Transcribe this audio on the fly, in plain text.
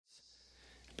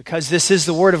Because this is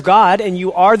the word of God, and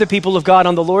you are the people of God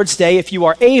on the Lord's day, if you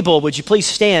are able, would you please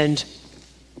stand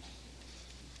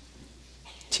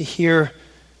to hear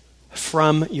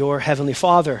from your Heavenly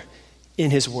Father in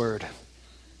his word.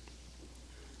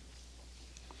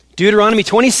 Deuteronomy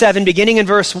 27, beginning in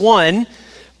verse 1,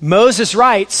 Moses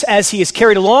writes, as he is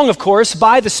carried along, of course,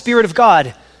 by the Spirit of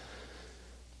God.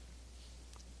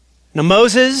 Now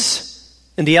Moses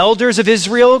and the elders of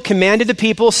Israel commanded the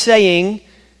people, saying,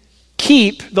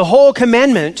 keep the whole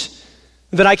commandment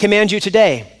that I command you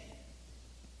today.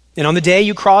 And on the day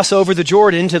you cross over the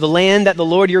Jordan to the land that the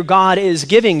Lord your God is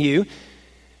giving you,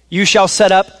 you shall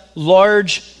set up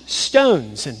large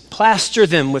stones and plaster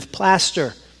them with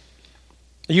plaster.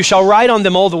 You shall write on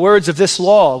them all the words of this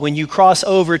law when you cross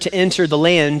over to enter the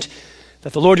land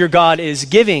that the Lord your God is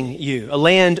giving you, a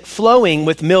land flowing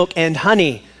with milk and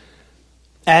honey,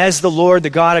 as the Lord,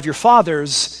 the God of your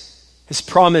fathers, has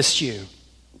promised you.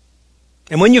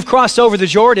 And when you've crossed over the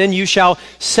Jordan, you shall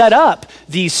set up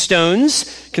these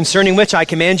stones, concerning which I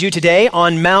command you today,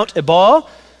 on Mount Ebal,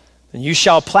 and you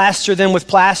shall plaster them with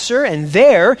plaster, and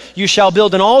there you shall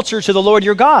build an altar to the Lord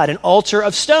your God, an altar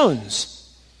of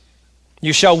stones.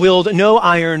 You shall wield no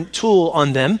iron tool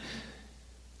on them.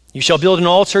 You shall build an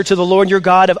altar to the Lord your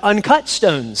God of uncut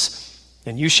stones,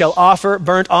 and you shall offer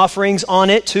burnt offerings on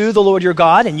it to the Lord your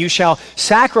God, and you shall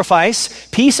sacrifice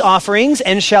peace offerings,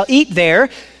 and shall eat there,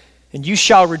 and you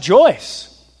shall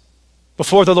rejoice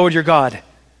before the Lord your God.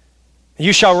 And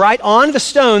you shall write on the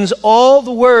stones all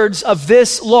the words of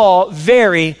this law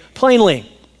very plainly.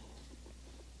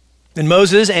 Then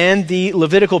Moses and the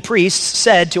Levitical priests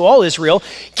said to all Israel,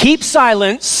 keep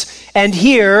silence and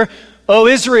hear, O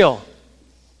Israel.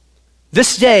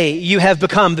 This day you have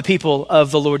become the people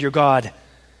of the Lord your God.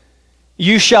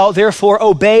 You shall therefore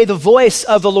obey the voice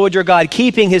of the Lord your God,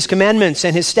 keeping his commandments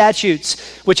and his statutes,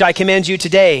 which I command you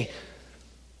today.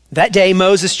 That day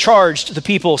Moses charged the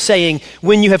people, saying,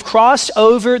 when you have crossed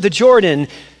over the Jordan,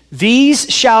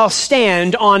 these shall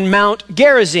stand on Mount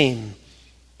Gerizim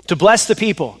to bless the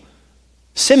people: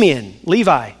 Simeon,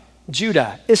 Levi,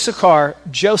 Judah, Issachar,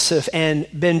 Joseph, and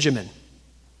Benjamin.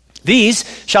 These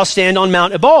shall stand on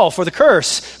Mount Ebal for the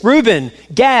curse: Reuben,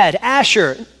 Gad,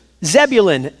 Asher,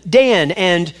 Zebulun, Dan,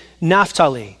 and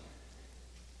Naphtali.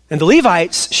 And the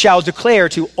Levites shall declare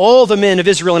to all the men of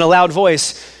Israel in a loud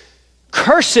voice,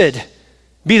 cursed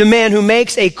be the man who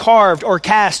makes a carved or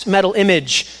cast metal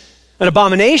image, an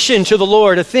abomination to the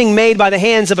Lord, a thing made by the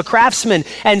hands of a craftsman,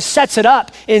 and sets it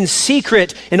up in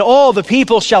secret. And all the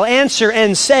people shall answer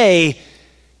and say,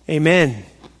 Amen.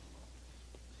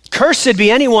 Cursed be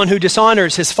anyone who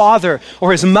dishonors his father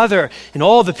or his mother, and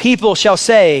all the people shall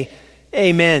say,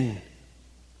 Amen.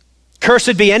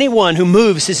 Cursed be anyone who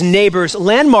moves his neighbor's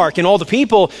landmark, and all the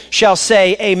people shall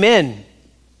say, Amen.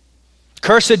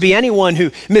 Cursed be anyone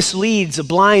who misleads a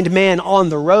blind man on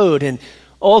the road, and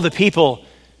all the people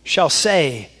shall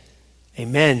say,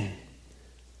 Amen.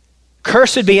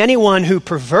 Cursed be anyone who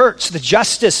perverts the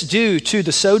justice due to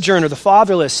the sojourner, the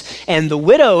fatherless, and the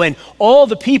widow, and all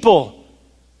the people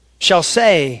shall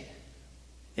say,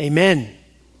 Amen.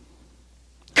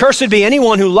 Cursed be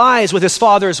anyone who lies with his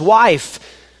father's wife,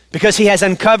 because he has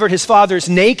uncovered his father's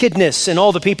nakedness, and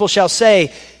all the people shall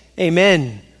say,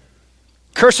 Amen.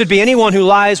 Cursed be anyone who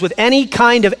lies with any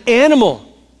kind of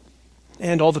animal,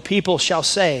 and all the people shall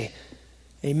say,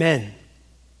 Amen.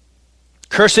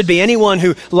 Cursed be anyone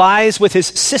who lies with his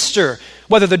sister,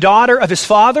 whether the daughter of his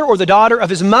father or the daughter of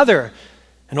his mother,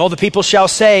 and all the people shall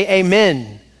say,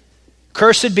 Amen.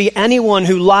 Cursed be anyone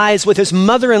who lies with his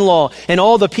mother-in-law, and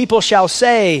all the people shall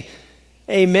say,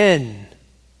 Amen.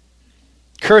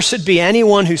 Cursed be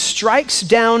anyone who strikes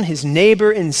down his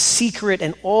neighbor in secret,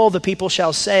 and all the people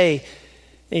shall say,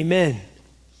 Amen.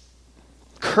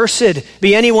 Cursed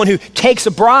be anyone who takes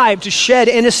a bribe to shed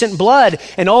innocent blood,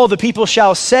 and all the people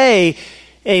shall say,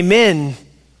 Amen.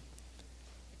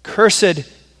 Cursed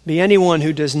be anyone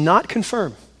who does not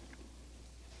confirm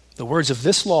the words of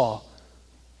this law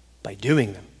by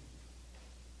doing them.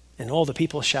 And all the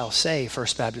people shall say,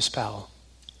 First Baptist Powell,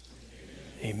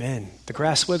 Amen. The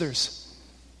grass withers,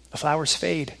 the flowers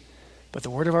fade, but the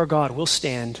word of our God will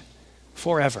stand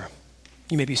forever.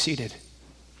 You may be seated.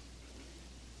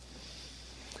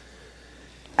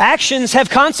 Actions have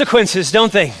consequences,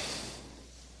 don't they?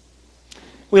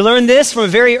 We learn this from a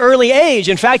very early age.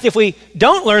 In fact, if we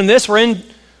don't learn this, we're in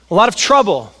a lot of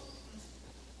trouble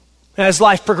as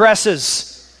life progresses.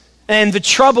 And the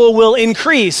trouble will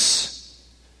increase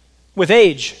with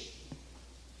age.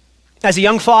 As a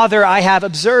young father, I have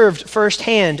observed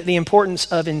firsthand the importance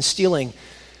of instilling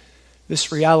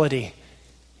this reality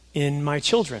in my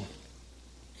children.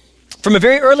 From a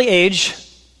very early age,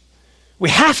 We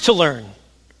have to learn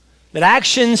that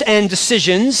actions and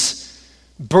decisions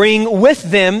bring with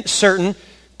them certain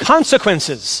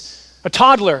consequences. A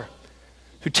toddler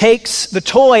who takes the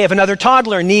toy of another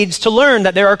toddler needs to learn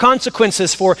that there are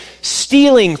consequences for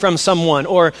stealing from someone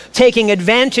or taking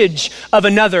advantage of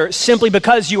another simply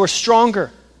because you are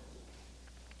stronger.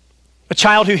 A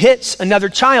child who hits another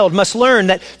child must learn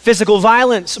that physical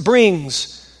violence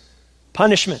brings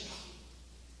punishment.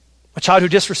 A child who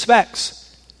disrespects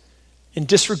and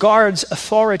disregards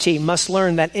authority must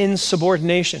learn that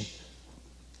insubordination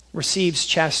receives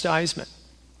chastisement.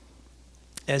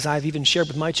 As I've even shared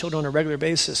with my children on a regular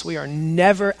basis, we are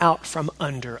never out from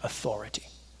under authority.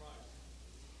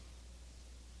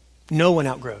 No one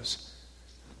outgrows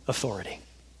authority.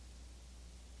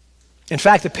 In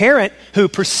fact, the parent who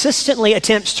persistently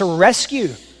attempts to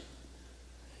rescue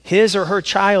his or her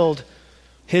child,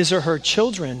 his or her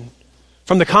children,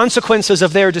 from the consequences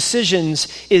of their decisions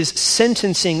is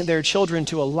sentencing their children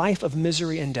to a life of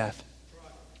misery and death.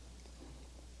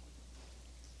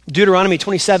 Deuteronomy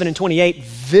 27 and 28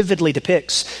 vividly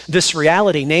depicts this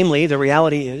reality. Namely, the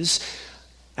reality is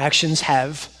actions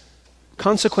have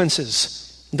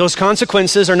consequences. Those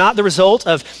consequences are not the result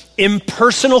of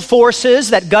impersonal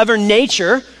forces that govern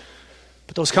nature,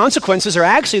 but those consequences are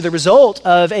actually the result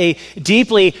of a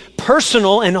deeply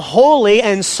personal and holy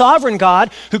and sovereign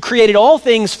God who created all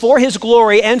things for his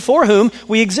glory and for whom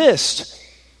we exist.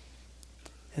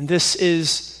 And this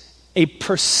is a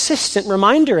persistent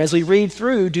reminder as we read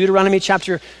through Deuteronomy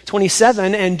chapter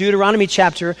 27 and Deuteronomy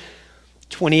chapter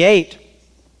 28.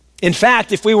 In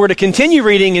fact, if we were to continue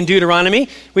reading in Deuteronomy,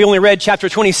 we only read chapter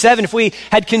 27. If we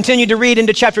had continued to read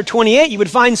into chapter 28, you would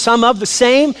find some of the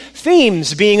same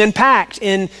themes being unpacked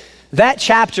in that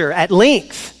chapter at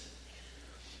length.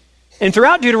 And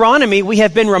throughout Deuteronomy, we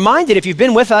have been reminded, if you've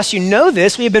been with us, you know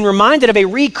this, we have been reminded of a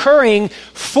recurring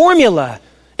formula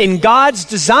in God's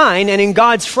design and in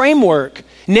God's framework.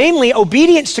 Namely,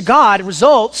 obedience to God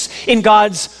results in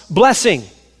God's blessing.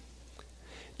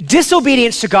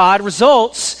 Disobedience to God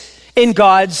results in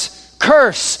God's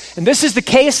curse. And this is the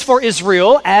case for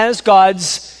Israel as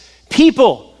God's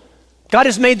people. God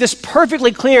has made this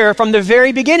perfectly clear from the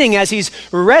very beginning as he's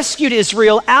rescued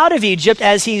Israel out of Egypt,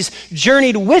 as he's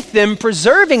journeyed with them,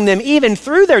 preserving them even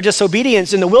through their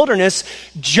disobedience in the wilderness,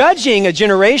 judging a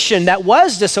generation that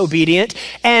was disobedient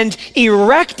and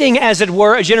erecting, as it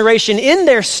were, a generation in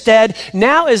their stead.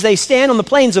 Now as they stand on the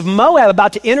plains of Moab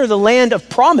about to enter the land of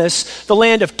promise, the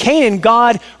land of Canaan,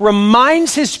 God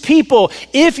reminds his people,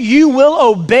 if you will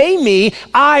obey me,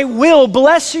 I will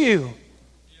bless you.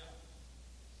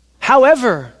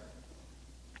 However,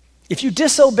 if you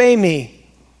disobey me,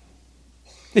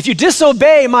 if you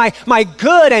disobey my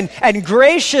good and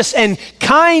gracious and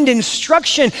kind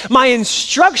instruction, my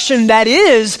instruction that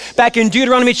is, back in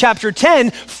Deuteronomy chapter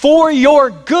 10, for your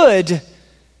good,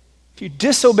 if you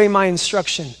disobey my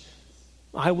instruction,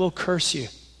 I will curse you.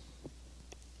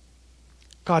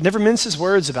 God never minces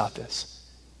words about this.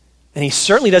 And he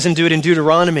certainly doesn't do it in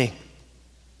Deuteronomy.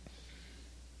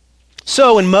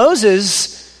 So when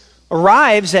Moses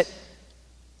arrives at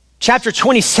chapter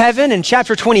 27 and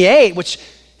chapter 28, which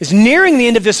is nearing the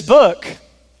end of this book,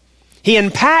 he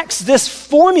unpacks this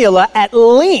formula at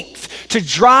length to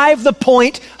drive the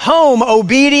point home.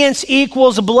 Obedience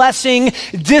equals blessing,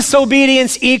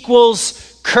 disobedience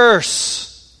equals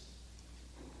curse.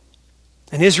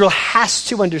 And Israel has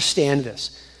to understand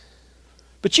this.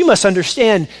 But you must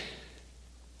understand,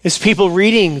 as people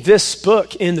reading this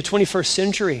book in the 21st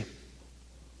century,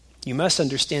 you must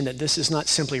understand that this is not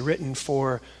simply written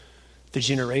for the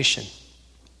generation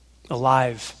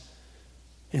alive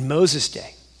in Moses'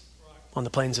 day on the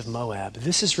plains of Moab.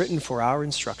 This is written for our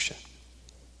instruction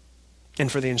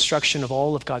and for the instruction of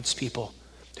all of God's people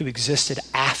who existed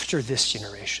after this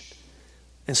generation.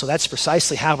 And so that's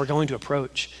precisely how we're going to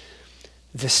approach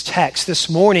this text. This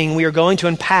morning, we are going to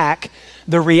unpack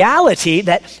the reality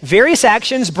that various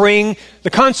actions bring the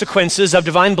consequences of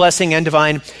divine blessing and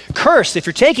divine curse. If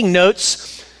you're taking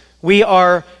notes, we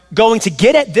are going to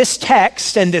get at this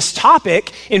text and this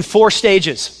topic in 4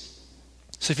 stages.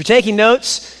 So if you're taking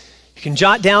notes, you can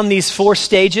jot down these 4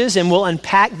 stages and we'll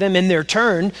unpack them in their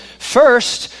turn.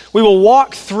 First, we will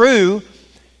walk through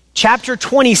chapter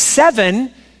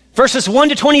 27, verses 1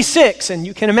 to 26, and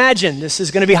you can imagine this is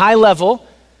going to be high level,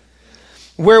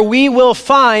 where we will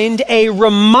find a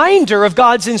reminder of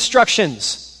God's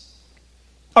instructions.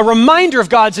 A reminder of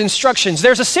God's instructions.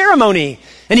 There's a ceremony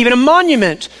and even a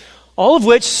monument, all of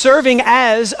which serving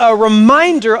as a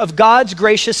reminder of God's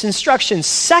gracious instructions.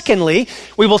 Secondly,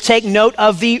 we will take note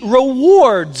of the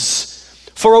rewards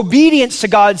for obedience to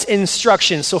God's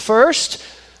instructions. So first,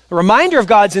 a reminder of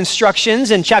God's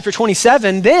instructions in chapter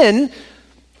 27, then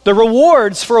the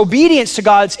rewards for obedience to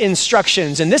God's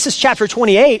instructions. And this is chapter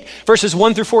 28, verses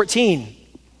 1 through 14.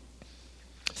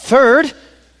 Third,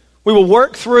 we will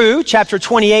work through chapter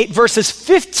 28, verses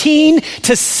 15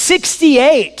 to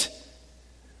 68.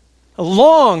 A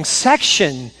long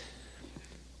section,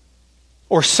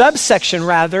 or subsection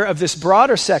rather, of this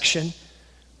broader section,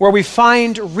 where we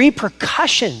find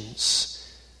repercussions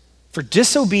for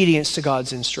disobedience to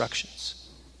God's instructions.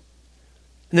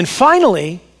 And then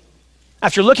finally,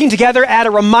 after looking together at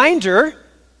a reminder,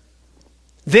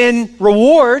 then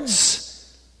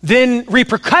rewards, then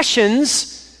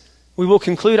repercussions, we will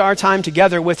conclude our time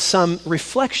together with some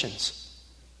reflections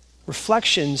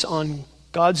on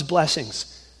God's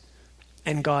blessings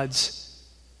and God's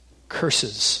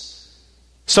curses.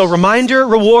 So reminder,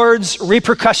 rewards,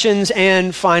 repercussions,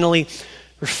 and finally,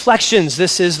 reflections.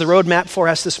 This is the roadmap for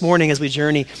us this morning as we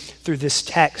journey through this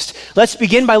text. Let's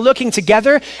begin by looking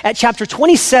together at chapter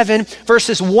 27,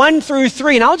 verses 1 through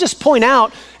 3. And I'll just point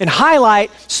out and highlight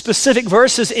specific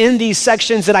verses in these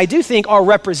sections that I do think are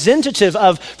representative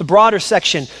of the broader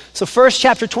section. So first,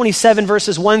 chapter 27,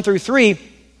 verses 1 through 3,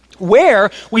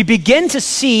 where we begin to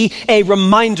see a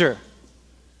reminder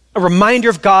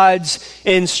of God's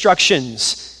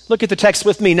instructions. Look at the text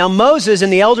with me. Now Moses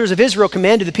and the elders of Israel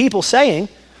commanded the people, saying,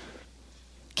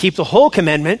 keep the whole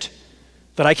commandment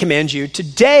that I command you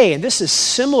today. And this is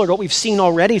similar to what we've seen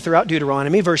already throughout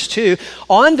Deuteronomy. Verse 2,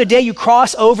 on the day you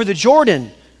cross over the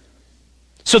Jordan.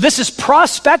 So this is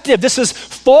prospective. This is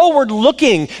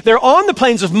forward-looking. They're on the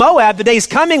plains of Moab. The day's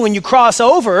coming when you cross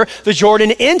over the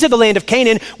Jordan into the land of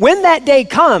Canaan. When that day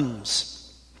comes,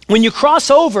 when you cross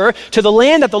over to the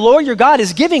land that the Lord your God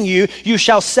is giving you, you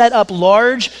shall set up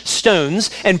large stones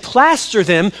and plaster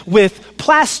them with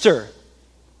plaster.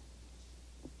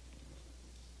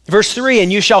 Verse 3,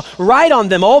 and you shall write on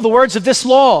them all the words of this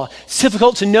law. It's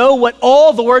difficult to know what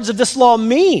all the words of this law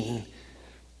mean.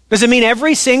 Does it mean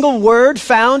every single word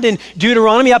found in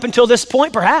Deuteronomy up until this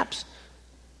point? Perhaps.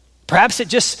 Perhaps it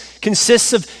just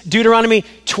consists of Deuteronomy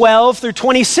 12 through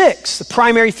 26, the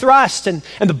primary thrust and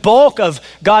the bulk of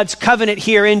God's covenant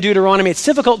here in Deuteronomy. It's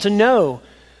difficult to know,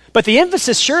 but the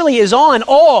emphasis surely is on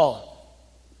all.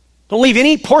 Don't leave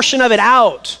any portion of it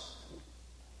out.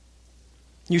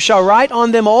 You shall write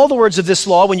on them all the words of this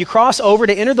law when you cross over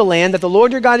to enter the land that the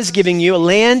Lord your God is giving you, a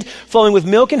land flowing with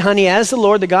milk and honey, as the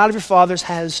Lord, the God of your fathers,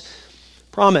 has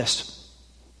promised.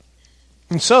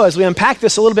 And so as we unpack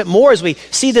this a little bit more, as we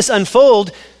see this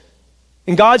unfold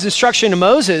in God's instruction to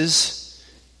Moses,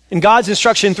 in God's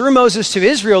instruction through Moses to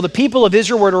Israel, the people of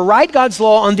Israel were to write God's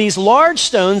law on these large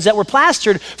stones that were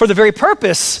plastered for the very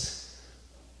purpose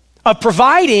of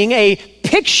providing a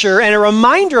picture and a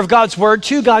reminder of God's word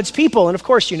to God's people. And of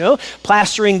course, you know,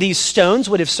 plastering these stones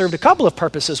would have served a couple of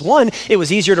purposes. One, it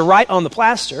was easier to write on the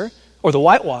plaster or the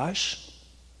whitewash.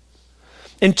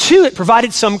 And two, it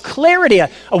provided some clarity, a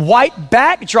white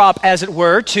backdrop, as it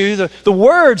were, to the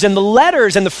words and the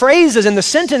letters and the phrases and the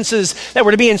sentences that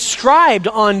were to be inscribed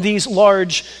on these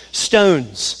large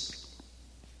stones.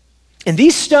 And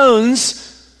these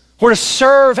stones were to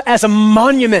serve as a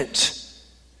monument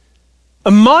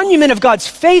of God's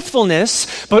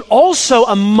faithfulness, but also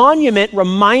a monument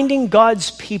reminding God's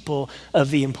people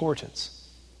of the importance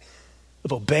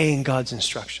of obeying God's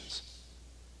instructions.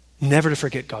 Never to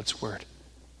forget God's word.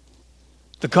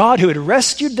 The God who had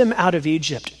rescued them out of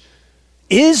Egypt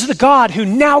is the God who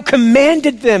now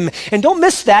commanded them. And don't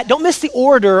miss that. Don't miss the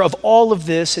order of all of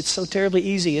this. It's so terribly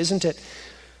easy, isn't it?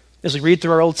 As we read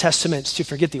through our Old Testaments to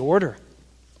forget the order.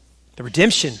 The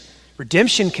redemption.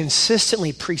 Redemption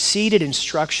consistently preceded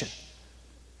instruction.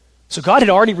 So God had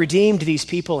already redeemed these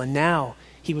people, and now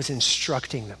he was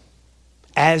instructing them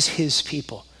as his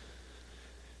people.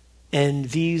 And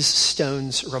these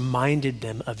stones reminded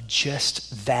them of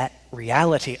just that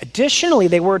reality. Additionally,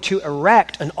 they were to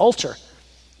erect an altar.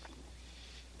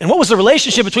 And what was the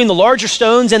relationship between the larger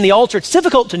stones and the altar? It's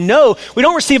difficult to know. We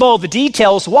don't receive all the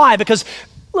details. Why? Because,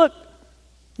 look,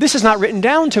 this is not written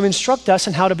down to instruct us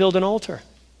in how to build an altar.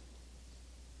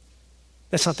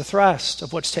 That's not the thrust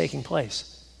of what's taking place.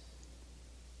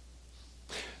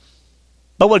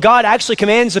 But what God actually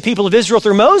commands the people of Israel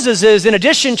through Moses is, in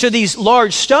addition to these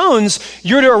large stones,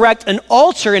 you're to erect an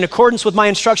altar in accordance with my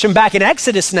instruction back in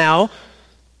Exodus now.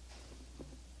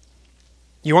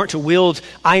 You aren't to wield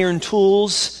iron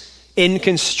tools in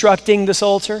constructing this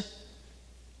altar,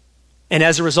 and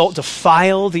as a result,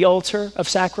 defile the altar of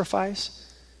sacrifice.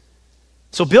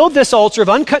 So build this altar of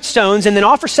uncut stones and then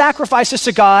offer sacrifices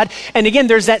to God. And again,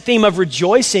 there's that theme of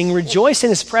rejoicing. Rejoice in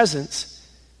his presence,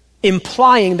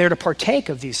 implying they're to partake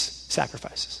of these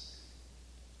sacrifices.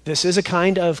 This is a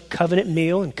kind of covenant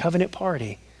meal and covenant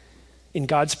party in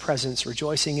God's presence,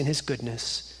 rejoicing in his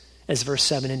goodness, as verse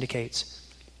 7 indicates.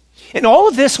 And all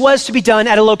of this was to be done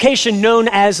at a location known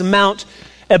as Mount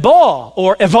Ebal,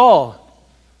 or Eval,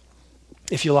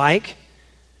 if you like.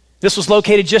 This was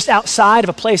located just outside of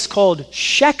a place called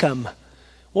Shechem.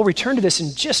 We'll return to this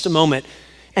in just a moment.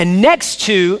 And next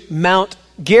to Mount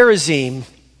Gerizim,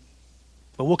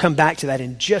 but we'll come back to that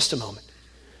in just a moment.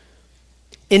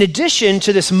 In addition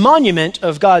to this monument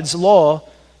of God's law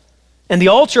and the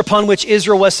altar upon which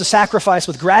Israel was to sacrifice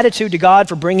with gratitude to God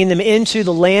for bringing them into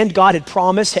the land God had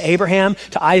promised to Abraham,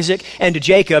 to Isaac, and to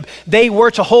Jacob, they were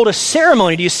to hold a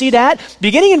ceremony. Do you see that?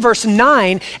 Beginning in verse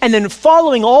 9 and then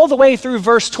following all the way through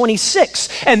verse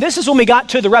 26. And this is when we got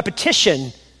to the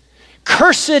repetition.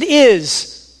 Cursed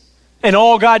is, and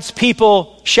all God's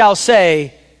people shall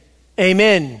say,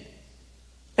 Amen.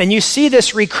 And you see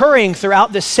this recurring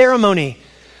throughout this ceremony.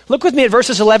 Look with me at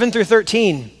verses 11 through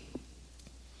 13.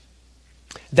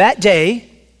 That day,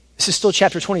 this is still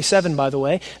chapter 27, by the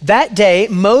way. That day,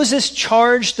 Moses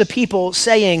charged the people,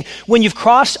 saying, when you've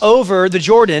crossed over the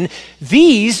Jordan,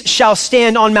 these shall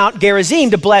stand on Mount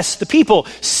Gerizim to bless the people.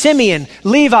 Simeon,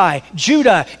 Levi,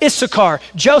 Judah, Issachar,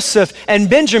 Joseph, and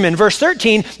Benjamin. Verse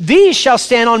 13, these shall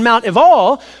stand on Mount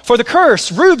Ebal for the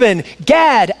curse. Reuben,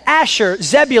 Gad, Asher,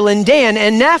 Zebulun, Dan,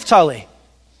 and Naphtali.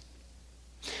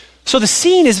 So the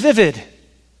scene is vivid.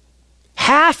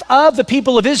 Half of the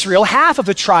people of Israel, half of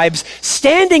the tribes,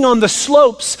 standing on the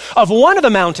slopes of one of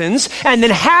the mountains, and then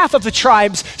half of the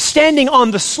tribes standing on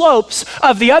the slopes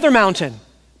of the other mountain.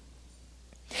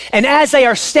 And as they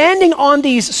are standing on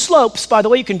these slopes, by the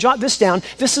way, you can jot this down,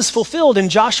 this is fulfilled in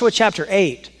Joshua chapter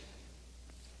 8.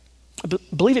 I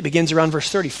believe it begins around verse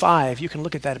 35. You can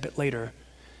look at that a bit later.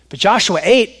 But Joshua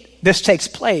 8, this takes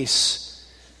place.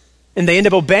 And they end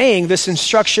up obeying this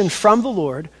instruction from the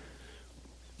Lord.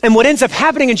 And what ends up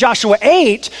happening in Joshua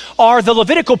 8 are the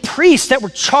Levitical priests that were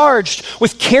charged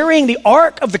with carrying the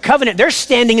Ark of the Covenant. They're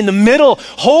standing in the middle,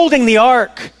 holding the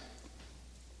Ark.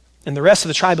 And the rest of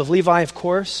the tribe of Levi, of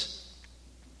course,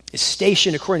 is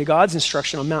stationed according to God's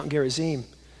instruction on Mount Gerizim.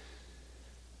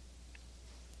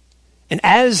 And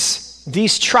as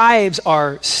these tribes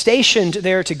are stationed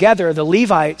there together, the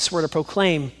Levites were to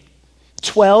proclaim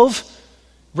 12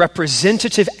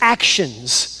 representative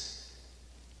actions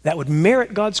that would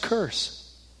merit God's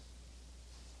curse.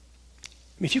 I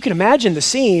mean, if you can imagine the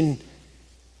scene,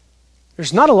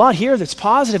 there's not a lot here that's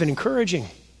positive and encouraging.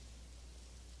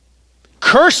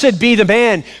 Cursed be the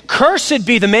man, cursed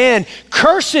be the man,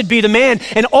 cursed be the man.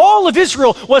 And all of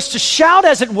Israel was to shout,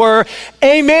 as it were,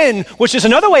 Amen, which is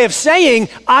another way of saying,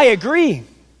 I agree.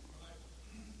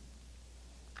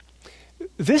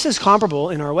 This is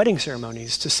comparable in our wedding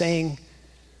ceremonies to saying,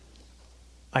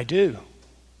 I do.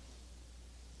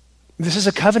 This is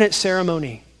a covenant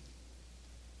ceremony.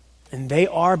 And they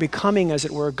are becoming, as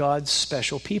it were, God's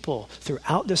special people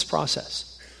throughout this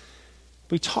process.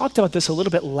 We talked about this a little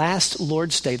bit last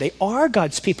Lord's Day. They are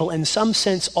God's people in some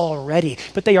sense already,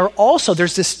 but they are also,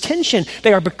 there's this tension,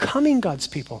 they are becoming God's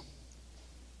people.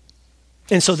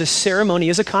 And so this ceremony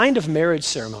is a kind of marriage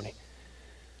ceremony,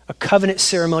 a covenant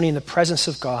ceremony in the presence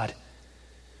of God.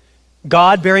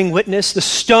 God bearing witness, the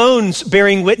stones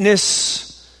bearing witness,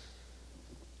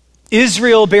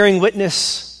 Israel bearing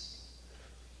witness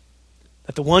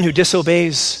that the one who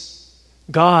disobeys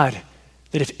God,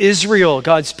 that if Israel,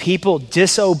 God's people,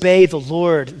 disobey the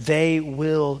Lord, they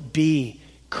will be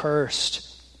cursed.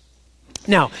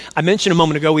 Now, I mentioned a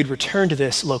moment ago we'd return to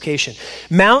this location.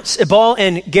 Mounts Ebal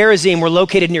and Gerizim were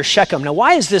located near Shechem. Now,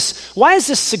 why is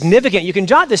this significant? You can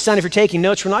jot this down if you're taking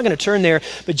notes. We're not going to turn there.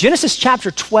 But Genesis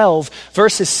chapter 12,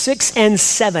 verses 6 and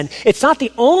 7. It's not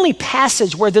the only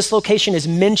passage where this location is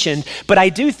mentioned, but I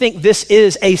do think this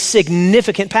is a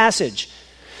significant passage.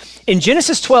 In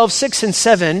Genesis 12, 6 and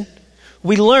 7,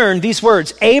 we learn these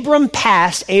words. Abram,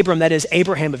 that is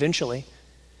Abraham eventually.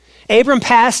 Abram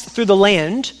passed through the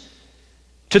land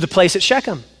to the place at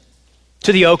Shechem,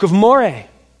 to the oak of Moreh.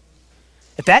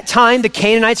 At that time, the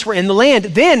Canaanites were in the land.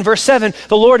 Then, verse 7,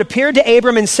 the Lord appeared to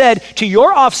Abram and said, to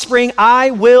your offspring,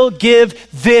 I will give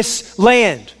this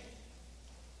land.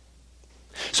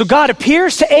 So God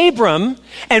appears to Abram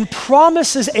and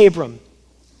promises Abram,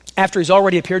 after he's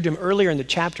already appeared to him earlier in the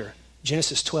chapter,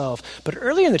 Genesis 12. But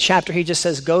earlier in the chapter, he just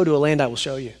says, go to a land I will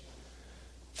show you.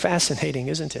 Fascinating,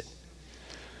 isn't it?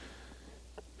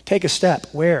 Take a step.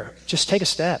 Where? Just take a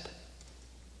step.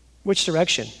 Which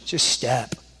direction? Just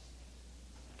step.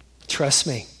 Trust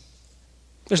me.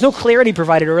 There's no clarity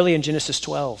provided early in Genesis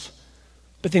 12.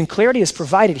 But then clarity is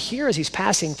provided here as he's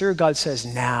passing through. God says,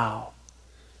 now,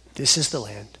 this is the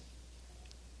land.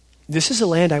 This is a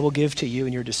land I will give to you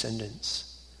and your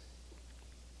descendants.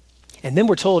 And then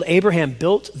we're told Abraham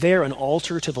built there an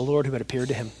altar to the Lord who had appeared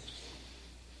to him.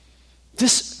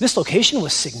 This location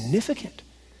was significant.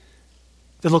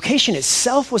 The location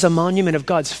itself was a monument of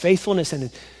God's faithfulness and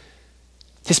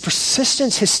his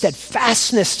persistence, his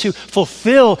steadfastness to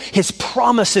fulfill his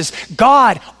promises.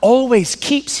 God always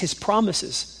keeps his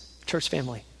promises, church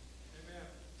family. Amen.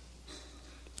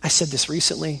 I said this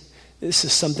recently. This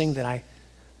is something that I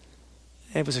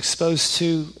was exposed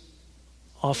to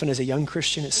often as a young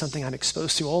Christian. It's something I'm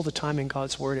exposed to all the time in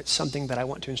God's word. It's something that I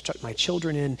want to instruct my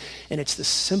children in. And it's the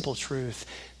simple truth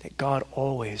that God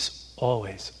always,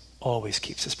 always, always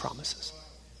keeps his promises.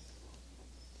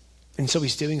 And so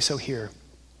he's doing so here.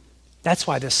 That's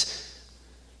why this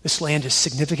land is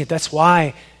significant. That's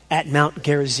why at Mount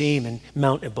Gerizim and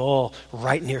Mount Ebal,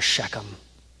 right near Shechem.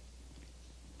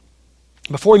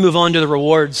 Before we move on to the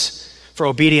rewards for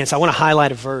obedience, I want to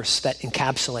highlight a verse that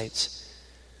encapsulates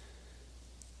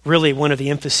really one of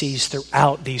the emphases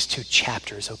throughout these two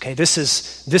chapters, okay? This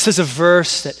is a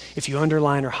verse that if you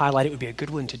underline or highlight, it would be a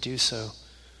good one to do so.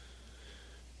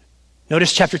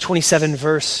 Notice chapter 27,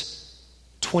 verse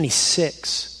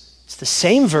 26. It's the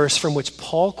same verse from which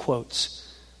Paul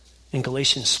quotes in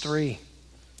Galatians 3.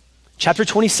 Chapter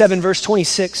 27, verse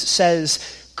 26 says,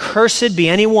 "Cursed be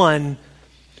anyone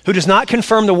who does not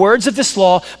confirm the words of this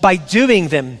law by doing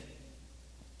them."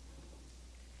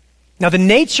 Now, the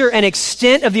nature and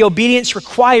extent of the obedience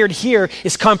required here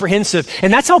is comprehensive.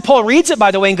 And that's how Paul reads it, by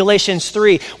the way, in Galatians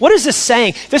 3. What is this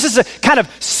saying? This is a kind of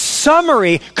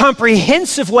summary,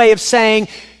 comprehensive way of saying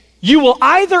you will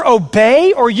either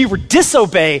obey or you will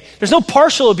disobey. There's no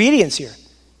partial obedience here.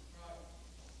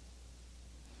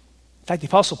 In fact, the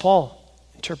Apostle Paul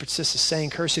interprets this as saying,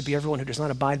 "Cursed be everyone who does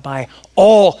not abide by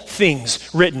all things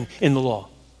written in the law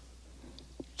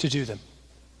to do them."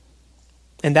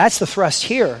 And that's the thrust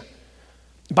here.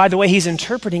 By the way, he's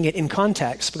interpreting it in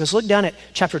context, because look down at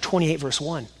chapter 28, verse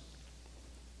 1.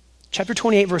 Chapter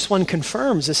 28, verse 1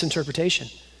 confirms this interpretation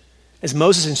as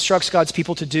Moses instructs God's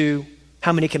people to do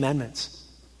how many commandments?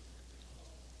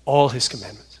 All his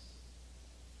commandments.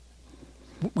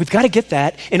 We've got to get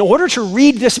that. In order to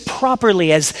read this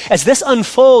properly as this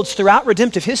unfolds throughout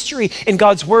redemptive history in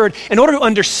God's word, in order to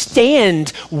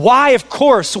understand why, of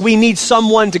course, we need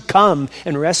someone to come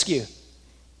and rescue,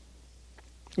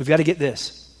 we've got to get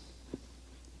this.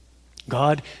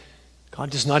 God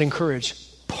does not encourage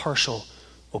partial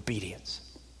obedience.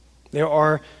 There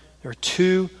are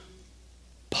two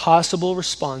possible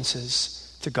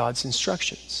responses to God's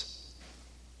instructions.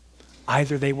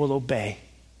 Either they will obey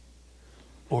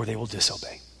or they will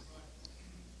disobey.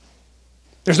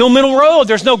 There's no middle road.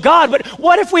 There's no God. But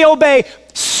what if we obey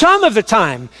some of the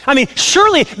time? I mean,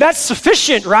 surely that's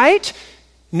sufficient, right?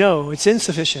 No, it's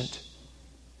insufficient.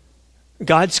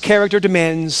 God's character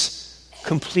demands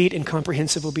complete and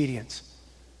comprehensive obedience.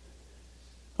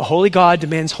 A holy God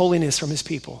demands holiness from his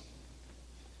people.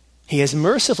 He has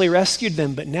mercifully rescued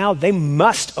them, but now they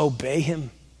must obey him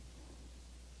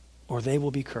or they will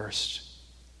be cursed.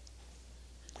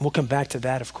 We'll come back to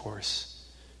that, of course,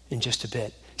 in just a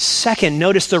bit. Second,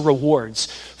 notice the rewards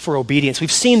for obedience.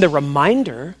 We've seen the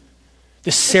reminder,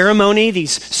 the ceremony,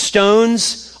 these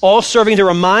stones, all serving to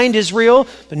remind Israel,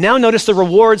 but now notice the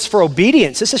rewards for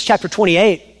obedience. This is chapter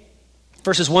 28,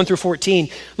 verses 1 through 14.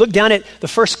 Look down at the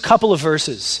first couple of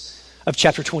verses of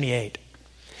chapter 28.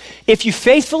 "If you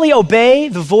faithfully obey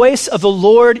the voice of the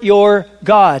Lord your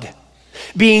God,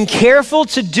 being careful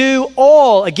to do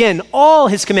all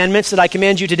his commandments that I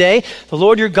command you today, the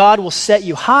Lord your God will set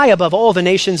you high above all the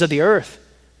nations of the earth.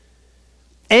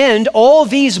 And all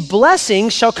these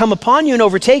blessings shall come upon you and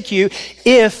overtake you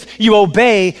if you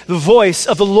obey the voice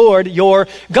of the Lord your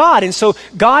God." And so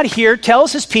God here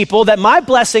tells his people that my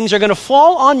blessings are going to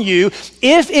fall on you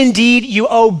if indeed you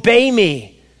obey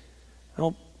me.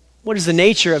 Well, what is the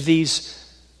nature of these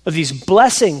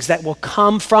blessings that will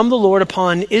come from the Lord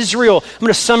upon Israel? I'm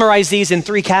going to summarize these in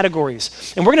three categories.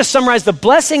 And we're going to summarize the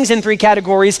blessings in three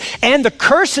categories and the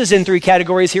curses in three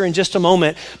categories here in just a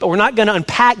moment, but we're not going to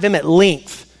unpack them at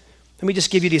length. Let me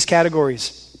just give you these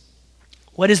categories.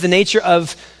 What is the nature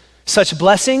of such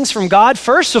blessings from God?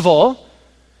 First of all,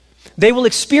 they will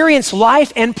experience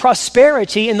life and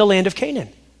prosperity in the land of Canaan.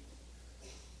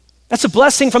 That's a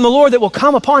blessing from the Lord that will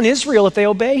come upon Israel if they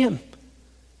obey him.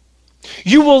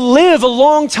 You will live a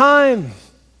long time.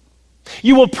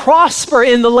 You will prosper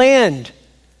in the land.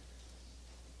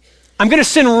 I'm going to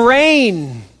send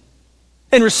rain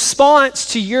in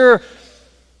response to your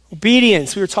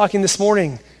obedience. We were talking this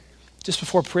morning, just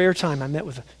before prayer time. I met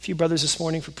with a few brothers this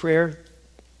morning for prayer.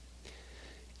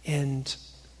 And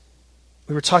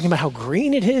We were talking about how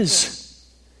green it is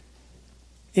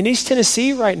in East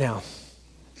Tennessee right now.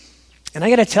 And I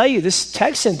got to tell you, this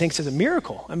Texan thinks it's a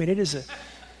miracle. I mean, this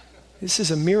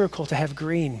is a miracle to have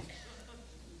green.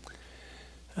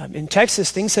 In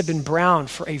Texas, things have been brown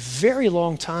for a very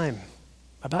long time,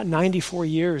 about 94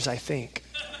 years, I think.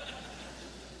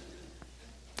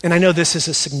 And I know this is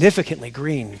a significantly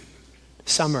green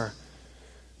summer.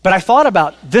 But I thought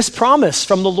about this promise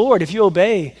from the Lord. If you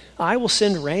obey, I will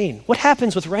send rain. What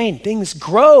happens with rain? Things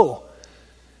grow.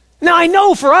 Now, I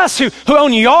know for us who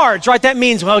own yards, right, that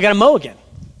means, well, we got to mow again.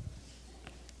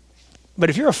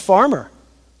 But if you're a farmer,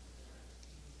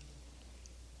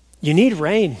 you need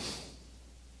rain.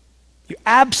 You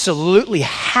absolutely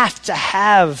have to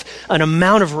have an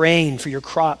amount of rain for your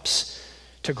crops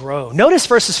to grow. Notice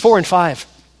verses 4 and 5,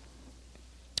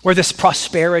 where this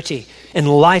prosperity and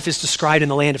life is described in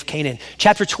the land of Canaan.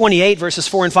 Chapter 28, verses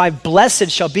 4 and 5, blessed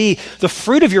shall be the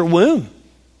fruit of your womb.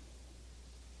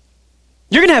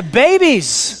 You're going to have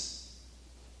babies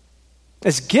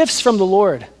as gifts from the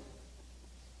Lord.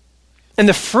 And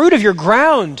the fruit of your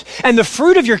ground, and the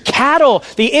fruit of your cattle,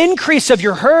 the increase of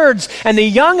your herds, and the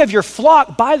young of your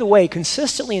flock. By the way,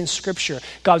 consistently in Scripture,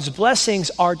 God's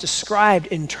blessings are described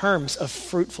in terms of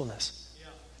fruitfulness.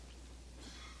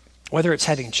 Whether it's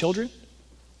having children,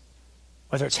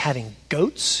 whether it's having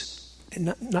goats,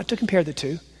 and not to compare the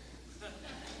two,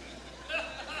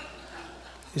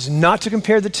 is not to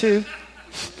compare the two.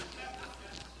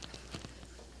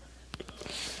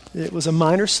 It was a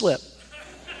minor slip.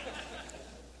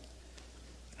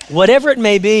 Whatever it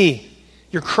may be,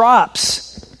 your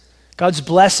crops, God's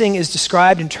blessing is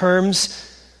described in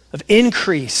terms of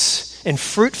increase and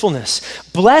fruitfulness.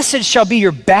 Blessed shall be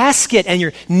your basket and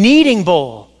your kneading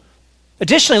bowl.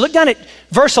 Additionally, look down at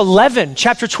verse 11,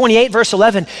 chapter 28, verse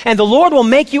 11. And the Lord will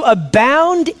make you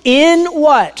abound in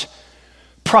what?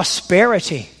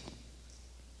 Prosperity.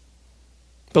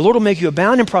 The Lord will make you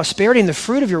abound in prosperity in the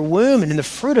fruit of your womb and in the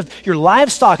fruit of your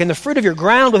livestock and the fruit of your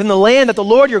ground within the land that the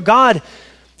Lord your God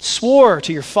swore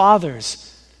to your fathers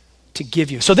to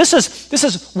give you. So this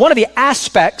is one of the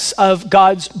aspects of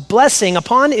God's blessing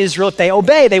upon Israel. If they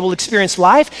obey, they will experience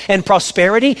life and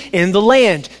prosperity in the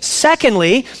land.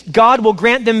 Secondly, God will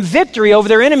grant them victory over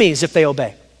their enemies if they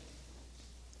obey.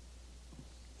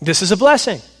 This is a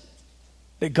blessing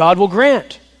that God will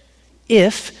grant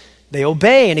if they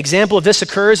obey. An example of this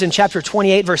occurs in chapter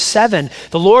 28, verse 7.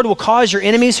 The Lord will cause your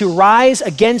enemies who rise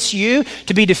against you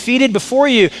to be defeated before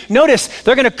you. Notice,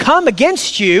 they're going to come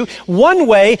against you one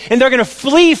way, and they're going to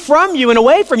flee from you and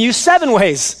away from you 7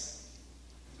 ways.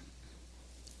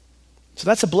 So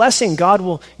that's a blessing God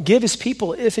will give his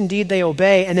people if indeed they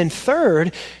obey. And then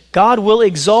third, God will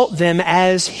exalt them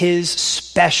as his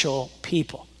special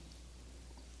people.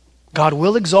 God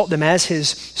will exalt them as his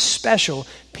special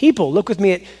people. Look with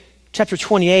me at chapter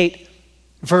 28,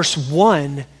 verse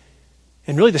 1,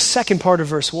 and really the second part of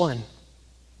verse 1.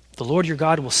 The Lord your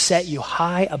God will set you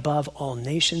high above all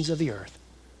nations of the earth.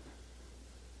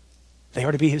 They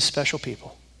are to be his special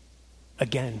people.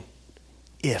 Again,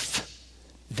 if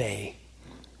they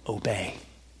obey.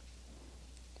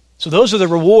 So those are the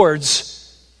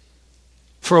rewards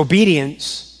for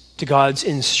obedience to God's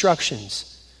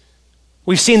instructions.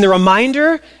 We've seen the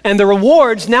reminder and the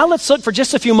rewards. Now let's look for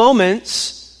just a few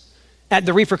moments at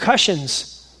the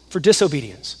repercussions for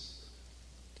disobedience.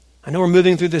 I know we're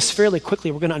moving through this fairly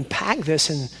quickly. We're going to unpack this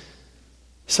in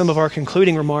some of our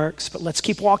concluding remarks, but let's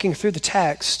keep walking through the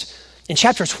text. In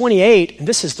chapter 28, and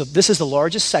this is the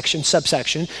largest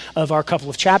subsection of our couple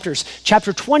of chapters.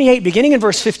 Chapter 28, beginning in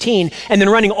verse 15, and then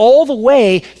running all the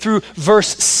way through verse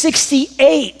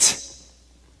 68.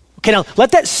 Okay, now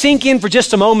let that sink in for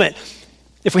just a moment.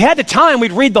 If we had the time,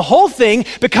 we'd read the whole thing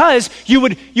because you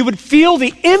would feel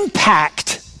the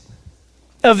impact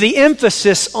of the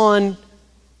emphasis on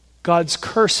God's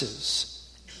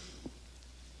curses.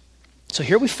 So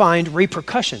here we find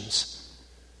repercussions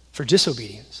for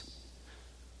disobedience.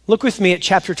 Look with me at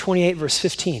chapter 28, verse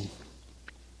 15,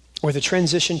 where the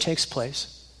transition takes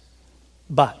place.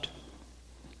 But,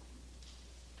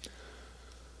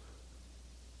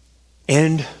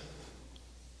 and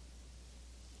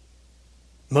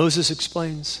Moses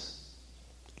explains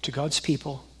to God's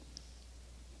people,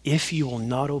 if you will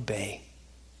not obey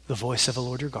the voice of the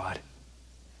Lord your God,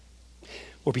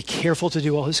 or be careful to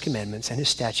do all his commandments and his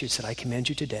statutes that I command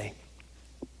you today,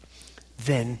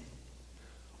 then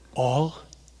all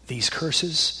these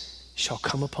curses shall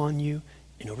come upon you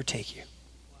and overtake you.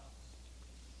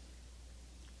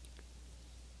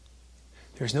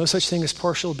 There's no such thing as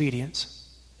partial obedience.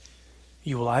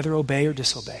 You will either obey or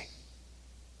disobey.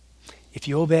 If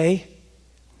you obey,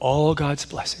 all God's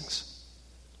blessings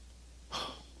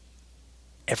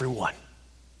every one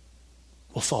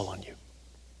will fall on you.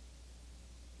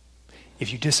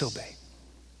 If you disobey,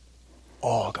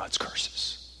 all God's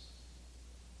curses,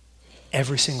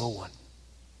 every single one,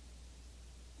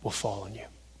 will fall on you.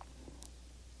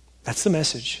 That's the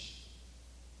message.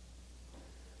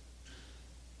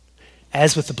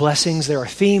 As with the blessings, there are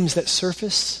themes that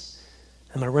surface.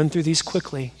 I'm going to run through these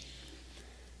quickly.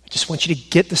 I just want you to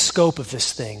get the scope of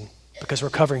this thing because we're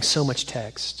covering so much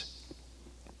text.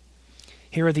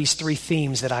 Here are these three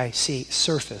themes that I see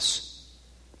surface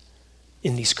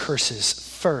in these curses.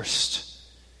 First,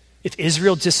 if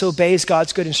Israel disobeys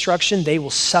God's good instruction, they will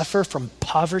suffer from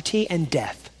poverty and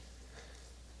death.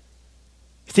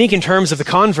 Think in terms of the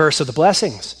converse of the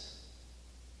blessings.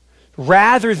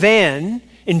 Rather than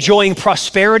enjoying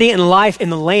prosperity and life in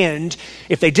the land,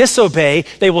 if they disobey,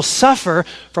 they will suffer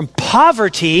from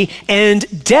poverty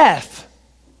and death.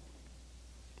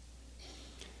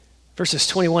 Verses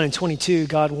 21 and 22,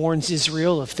 God warns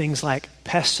Israel of things like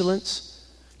pestilence,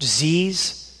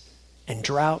 disease, and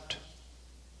drought.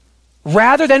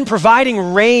 Rather than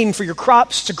providing rain for your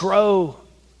crops to grow,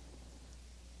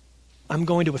 I'm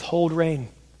going to withhold rain.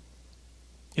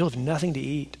 You'll have nothing to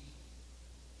eat.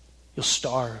 You'll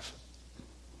starve.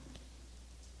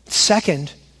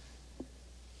 Second,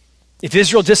 if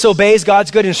Israel disobeys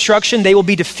God's good instruction, they will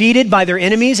be defeated by their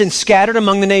enemies and scattered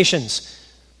among the nations.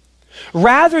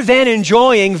 Rather than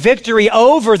enjoying victory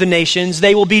over the nations,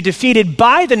 they will be defeated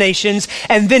by the nations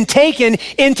and then taken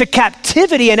into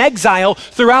captivity and exile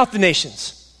throughout the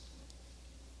nations.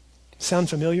 Sound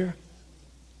familiar?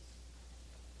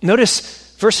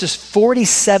 Notice verses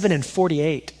 47 and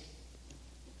 48.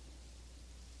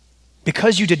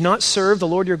 Because you did not serve the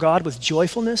Lord your God with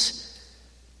joyfulness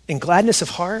and gladness of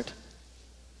heart,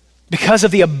 because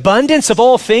of the abundance of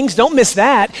all things, don't miss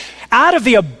that. Out of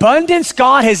the abundance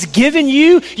God has given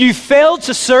you, you failed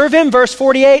to serve him. Verse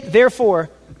 48, therefore,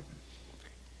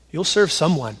 you'll serve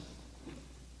someone.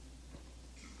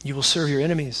 You will serve your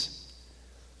enemies,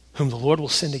 whom the Lord will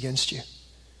send against you,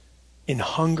 in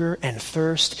hunger and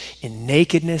thirst, in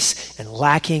nakedness and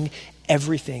lacking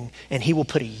everything. And he will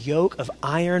put a yoke of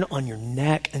iron on your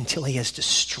neck until he has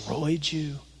destroyed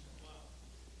you.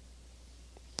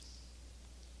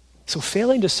 So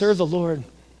failing to serve the Lord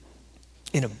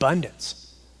in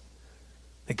abundance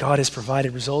that God has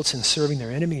provided results in serving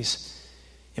their enemies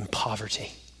in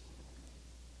poverty.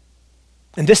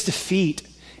 And this defeat,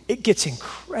 it gets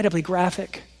incredibly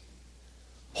graphic,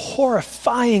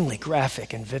 horrifyingly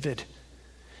graphic and vivid.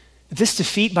 This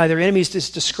defeat by their enemies is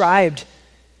described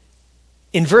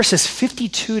in verses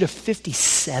 52 to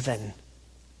 57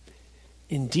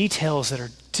 in details that are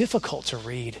difficult to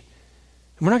read.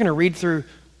 And we're not going to read through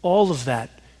all of that.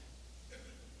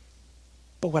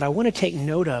 But what I want to take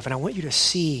note of, and I want you to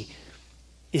see,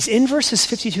 is in verses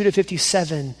 52 to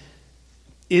 57,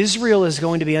 Israel is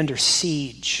going to be under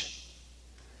siege.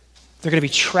 They're going to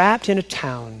be trapped in a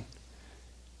town,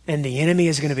 and the enemy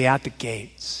is going to be at the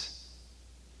gates.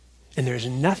 And there's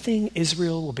nothing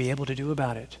Israel will be able to do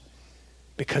about it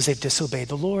because they've disobeyed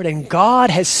the Lord. And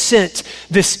God has sent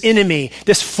this enemy,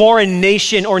 this foreign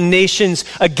nation or nations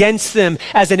against them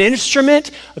as an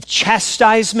instrument of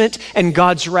chastisement and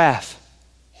God's wrath.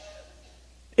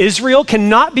 Israel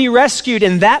cannot be rescued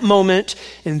in that moment,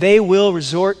 and they will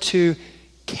resort to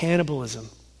cannibalism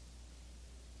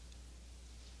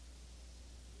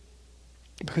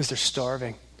because they're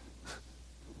starving.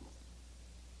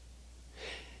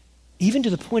 Even to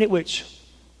the point at which,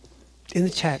 in the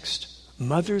text,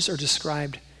 mothers are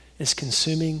described as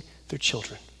consuming their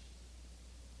children.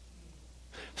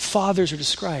 Fathers are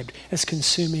described as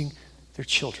consuming their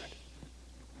children.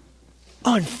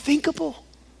 Unthinkable.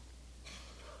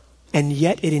 And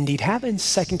yet it indeed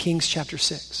happens, 2 Kings chapter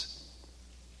 6.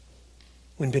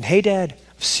 When Ben-Hadad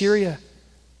of Syria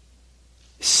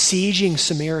is sieging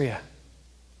Samaria,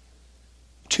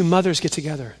 two mothers get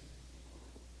together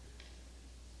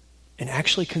and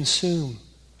actually consume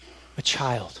a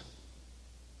child.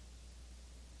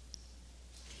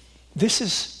 This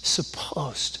is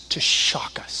supposed to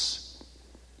shock us.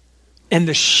 And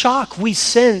the shock we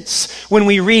sense when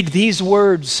we read these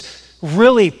words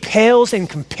really pales in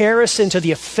comparison to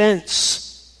the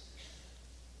offense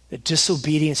that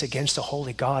disobedience against a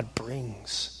holy God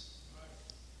brings.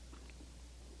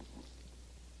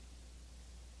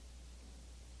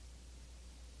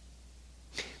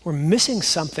 We're missing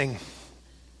something.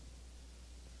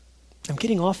 I'm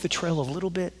getting off the trail a little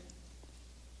bit,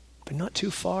 but not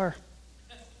too far.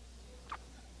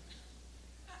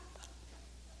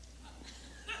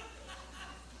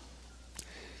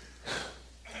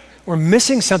 We're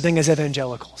missing something as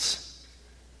evangelicals.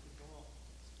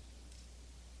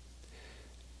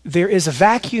 there is a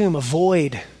vacuum, a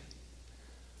void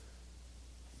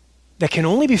that can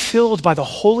only be filled by the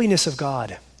holiness of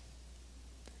God,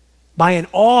 by an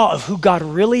awe of who God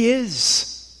really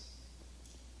is,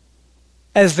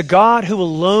 as the God who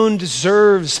alone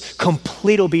deserves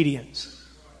complete obedience.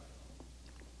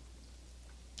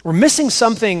 We're missing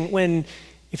something when,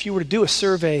 if you were to do a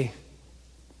survey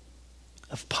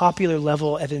of popular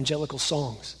level evangelical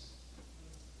songs,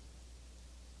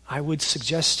 I would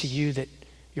suggest to you that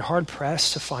you're hard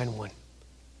pressed to find one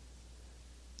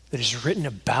that is written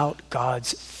about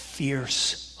God's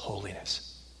fierce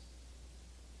holiness.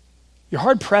 You're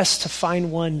hard pressed to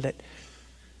find one that,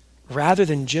 rather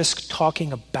than just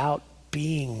talking about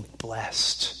being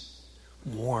blessed,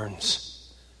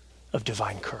 warns of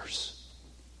divine curse.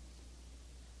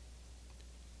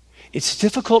 It's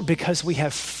difficult because we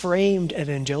have framed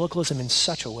evangelicalism in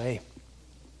such a way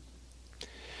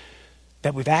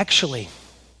that we've actually,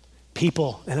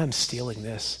 people, and I'm stealing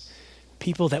this,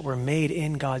 people that were made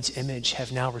in God's image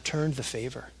have now returned the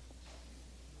favor.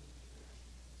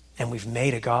 And we've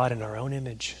made a God in our own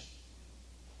image.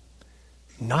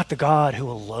 Not the God who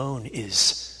alone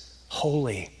is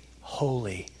holy,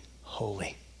 holy,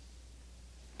 holy.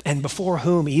 And before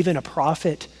whom even a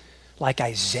prophet like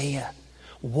Isaiah,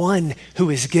 one who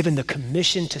is given the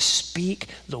commission to speak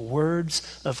the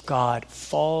words of God,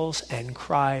 falls and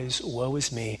cries, "Woe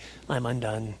is me, I'm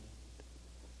undone.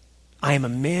 I am a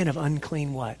man of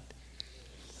unclean" what?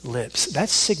 Lips.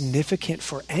 That's significant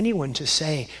for anyone to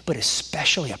say, but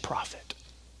especially a prophet.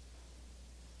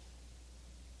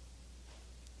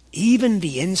 Even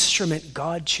the instrument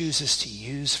God chooses to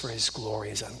use for his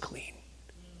glory is unclean.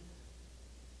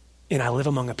 And I live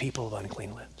among a people of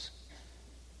unclean lips.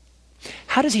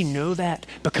 How does he know that?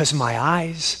 Because my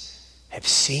eyes have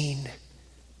seen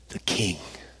the King,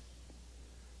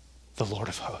 the Lord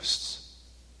of hosts.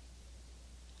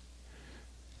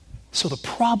 So the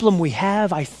problem we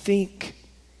have, I think,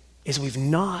 is we've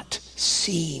not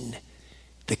seen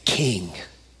the King.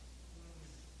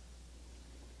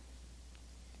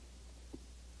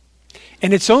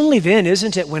 And it's only then,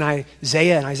 isn't it, when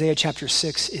Isaiah in Isaiah chapter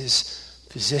 6 is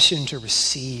positioned to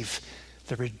receive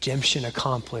the redemption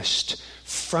accomplished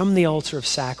from the altar of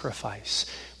sacrifice,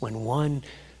 when one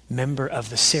member of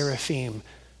the seraphim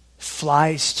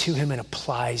flies to him and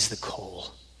applies the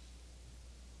coal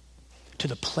to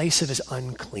the place of his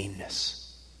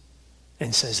uncleanness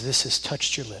and says, "This has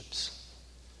touched your lips.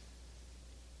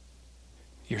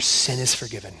 Your sin is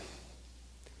forgiven.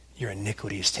 Your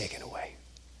iniquity is taken away."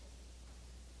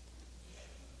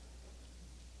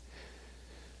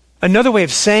 Another way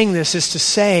of saying this is to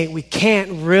say we can't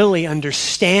really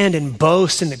understand and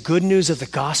boast in the good news of the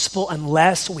gospel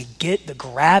unless we get the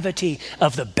gravity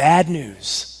of the bad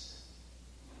news.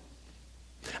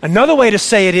 Another way to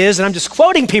say it is, and I'm just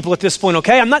quoting people at this point,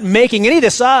 okay? I'm not making any of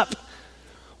this up.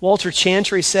 Walter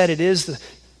Chantry said it is the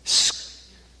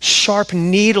sharp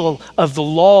needle of the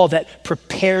law that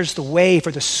prepares the way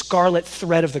for the scarlet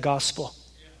thread of the gospel.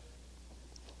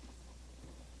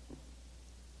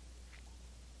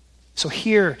 So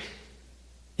here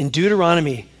in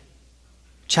Deuteronomy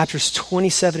chapters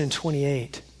 27 and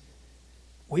 28,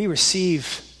 we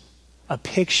receive a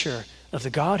picture of the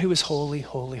God who is holy,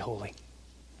 holy, holy,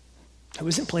 who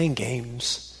isn't playing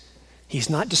games. He's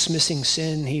not dismissing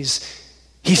sin. He's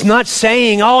not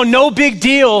saying, "Oh, no big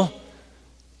deal.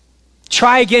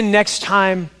 Try again next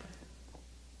time."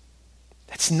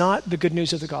 That's not the good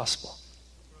news of the gospel.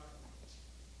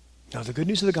 No, the good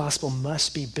news of the gospel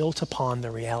must be built upon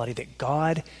the reality that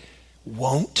God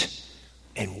won't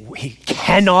and he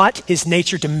cannot, his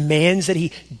nature demands that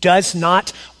he does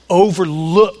not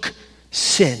overlook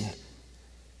sin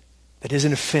that is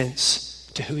an offense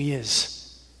to who he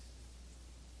is.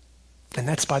 And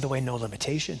that's, by the way, no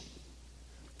limitation.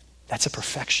 That's a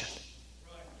perfection.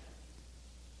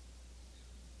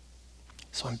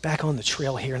 So I'm back on the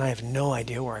trail here and I have no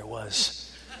idea where I was.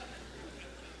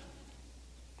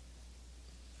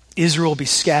 Israel will be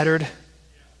scattered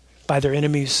by their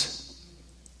enemies.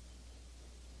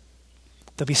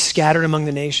 They'll be scattered among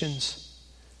the nations.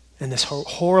 And this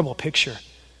horrible picture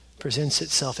presents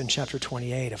itself in chapter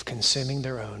 28 of consuming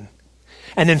their own.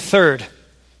 And then third,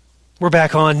 we're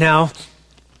back on now.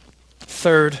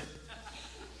 Third,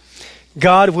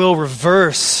 God will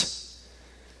reverse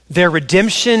their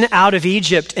redemption out of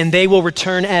Egypt and they will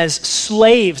return as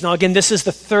slaves. Now again, this is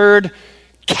the third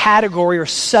category or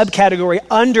subcategory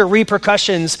under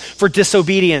repercussions for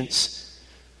disobedience.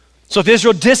 So if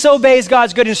Israel disobeys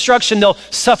God's good instruction, they'll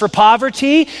suffer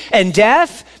poverty and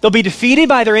death. they'll be defeated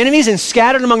by their enemies and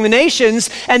scattered among the nations.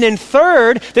 And then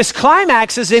third, this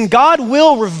climax is in God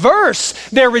will reverse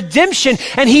their redemption,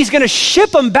 and he's going to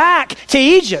ship them back to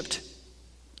Egypt.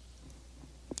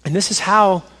 And this is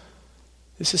how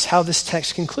this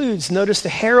text concludes. Notice the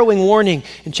harrowing warning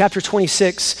in chapter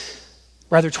 28,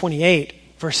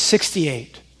 verse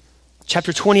 68.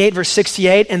 Chapter 28, verse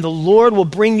 68, and the Lord will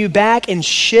bring you back in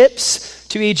ships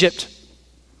to Egypt,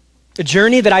 a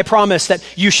journey that I promise that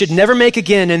you should never make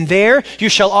again, and there you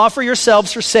shall offer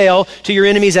yourselves for sale to your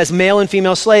enemies as male and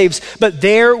female slaves, but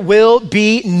there will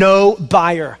be no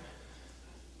buyer.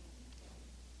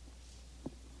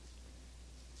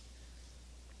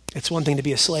 It's one thing to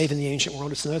be a slave in the ancient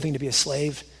world. It's another thing to be a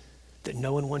slave that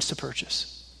no one wants to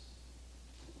purchase.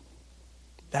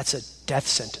 That's a death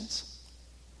sentence.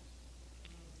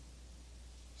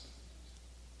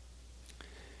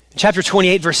 Chapter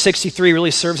 28, verse 63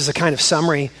 really serves as a kind of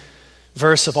summary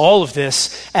verse of all of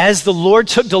this. As the Lord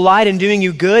took delight in doing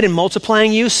you good and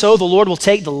multiplying you, so the Lord will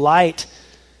take delight.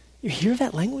 You hear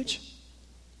that language?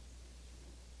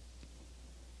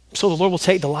 So the Lord will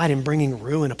take delight in bringing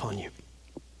ruin upon you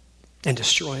and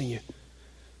destroying you.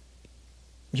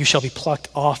 You shall be plucked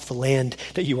off the land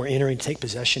that you are entering to take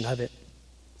possession of it.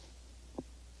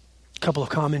 A couple of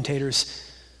commentators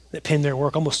that penned their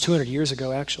work almost 200 years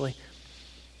ago, actually,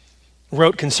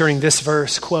 wrote concerning this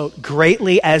verse, quote,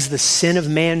 greatly as the sin of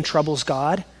man troubles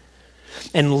God,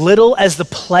 and little as the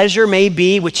pleasure may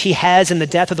be which he has in the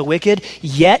death of the wicked,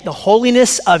 yet the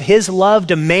holiness of his love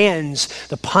demands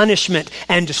the punishment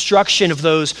and destruction of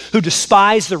those who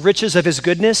despise the riches of his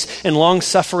goodness and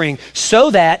long-suffering,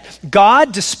 so that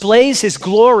God displays his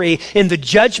glory in the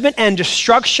judgment and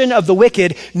destruction of the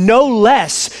wicked no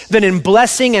less than in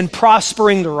blessing and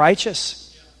prospering the righteous.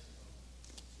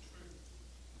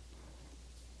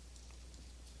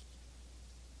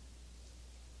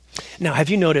 Now, have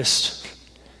you noticed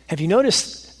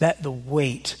that the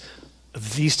weight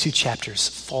of these two chapters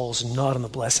falls not on the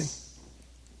blessing,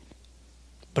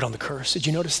 but on the curse? Did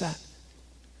you notice that?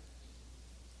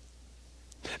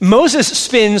 Moses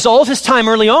spends all of his time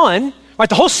early on, right,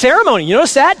 the whole ceremony. You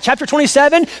notice that? Chapter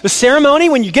 27, the ceremony,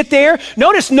 when you get there,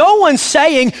 notice no one's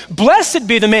saying, blessed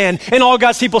be the man, and all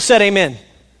God's people said amen.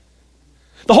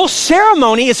 The whole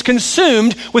ceremony is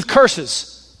consumed with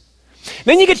curses.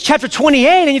 Then you get to chapter 28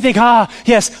 and you think,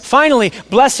 yes, finally,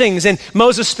 blessings. And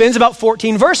Moses spends about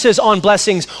 14 verses on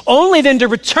blessings, only then to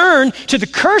return to the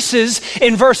curses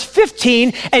in verse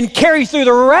 15 and carry through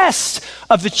the rest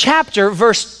of the chapter,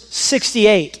 verse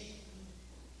 68.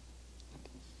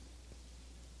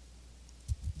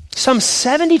 Some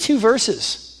 72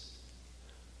 verses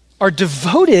are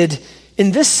devoted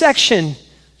in this section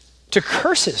to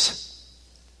curses.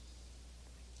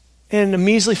 And a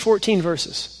measly 14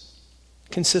 verses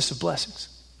consist of blessings.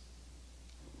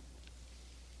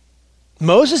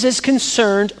 Moses is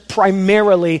concerned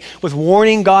primarily with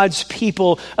warning God's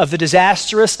people of the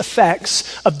disastrous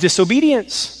effects of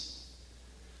disobedience,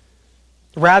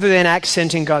 rather than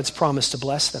accenting God's promise to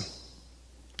bless them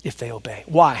if they obey.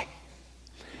 Why?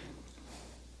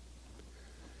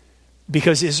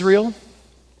 Because Israel,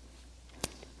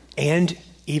 and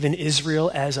even Israel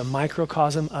as a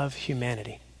microcosm of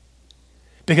humanity,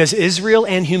 because Israel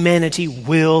and humanity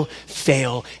will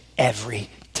fail every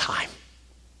time.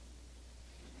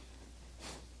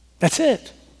 That's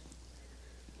it.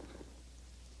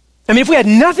 I mean, if we had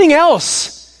read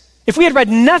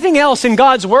nothing else in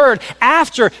God's word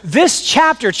after this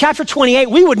chapter, chapter 28,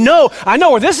 we would know, I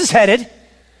know where this is headed.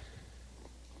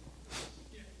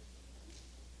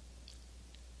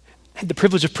 I had the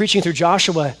privilege of preaching through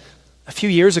Joshua a few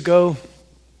years ago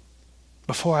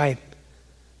before I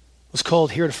was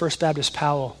called here to First Baptist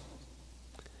Powell.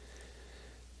 I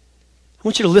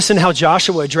want you to listen to how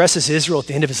Joshua addresses Israel at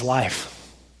the end of his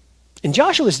life. And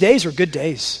Joshua's days were good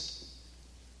days.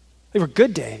 They were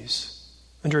good days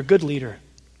under a good leader.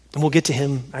 And we'll get to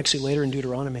him actually later in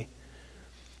Deuteronomy.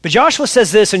 But Joshua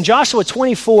says this in Joshua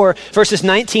 24, verses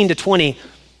 19 to 20.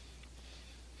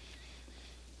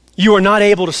 You are not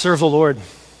able to serve the Lord.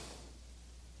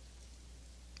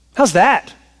 How's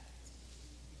that?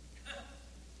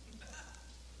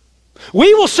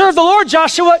 We will serve the Lord,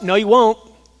 Joshua. No, you won't.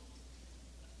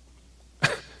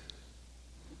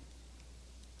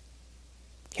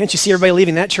 Can't you see everybody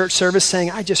leaving that church service saying,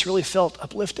 I just really felt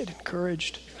uplifted,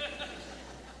 encouraged.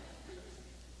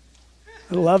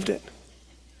 I loved it.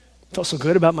 Felt so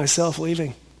good about myself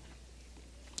leaving.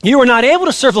 You are not able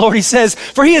to serve the Lord, he says,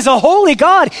 for he is a holy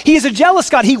God. He is a jealous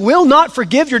God. He will not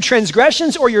forgive your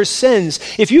transgressions or your sins.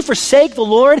 If you forsake the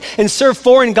Lord and serve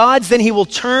foreign gods, then he will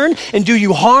turn and do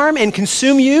you harm and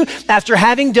consume you after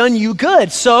having done you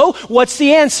good. So what's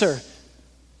the answer?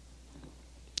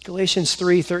 Galatians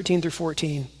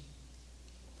 3:13-14.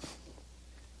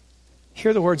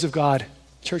 Hear the words of God,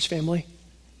 church family.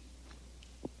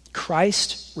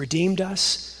 Christ redeemed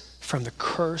us from the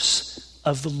curse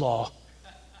of the law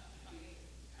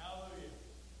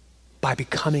by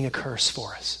becoming a curse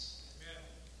for us.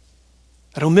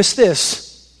 I don't miss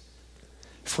this.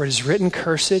 For it is written,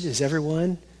 cursed is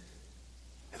everyone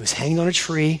who is hanged on a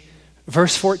tree.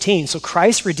 Verse 14, so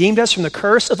Christ redeemed us from the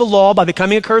curse of the law by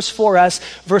becoming a curse for us.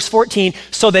 Verse 14,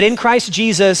 so that in Christ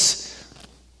Jesus,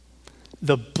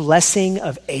 the blessing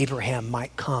of Abraham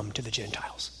might come to the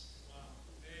Gentiles.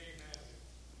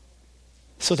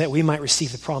 So that we might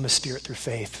receive the promised Spirit through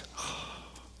faith.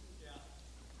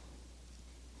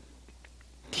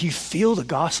 Do you feel the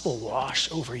gospel wash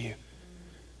over you?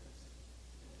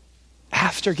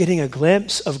 After getting a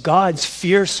glimpse of God's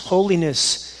fierce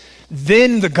holiness,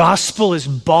 then the gospel is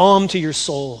balm to your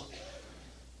soul.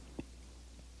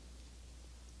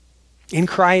 In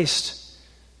Christ,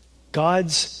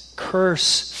 God's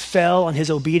curse fell on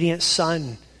his obedient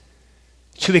Son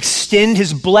to extend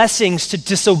his blessings to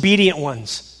disobedient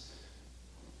ones.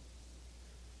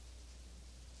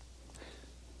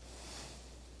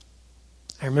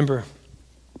 I remember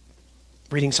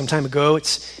reading some time ago,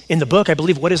 it's in the book, I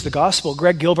believe, What is the Gospel?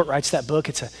 Greg Gilbert writes that book.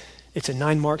 It's a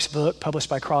 9 marks book published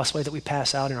by Crossway that we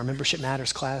pass out in our Membership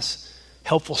Matters class.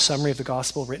 Helpful summary of the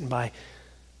gospel written by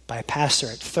a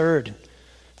pastor at Third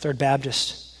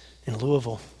Baptist in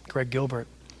Louisville, Greg Gilbert.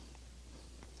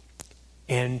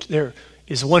 And there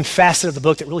is one facet of the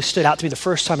book that really stood out to me the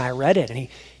first time I read it. And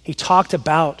he talked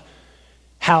about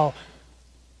how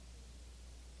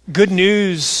good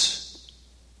news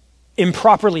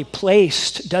improperly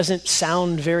placed doesn't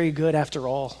sound very good after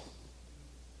all.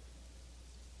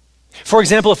 For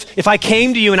example, if I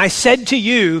came to you and I said to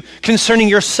you concerning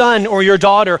your son or your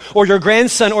daughter or your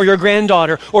grandson or your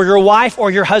granddaughter or your wife or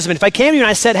your husband, if I came to you and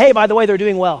I said, hey, by the way, they're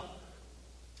doing well.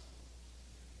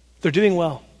 They're doing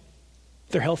well.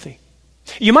 They're healthy.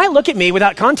 You might look at me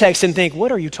without context and think,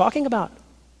 what are you talking about?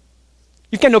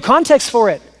 You've got no context for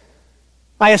it.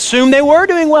 I assume they were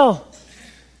doing well.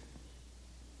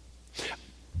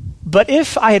 But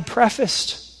if I had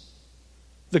prefaced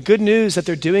the good news that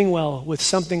they're doing well with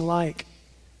something like,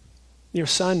 your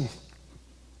son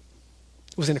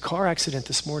was in a car accident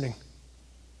this morning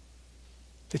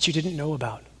that you didn't know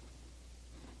about.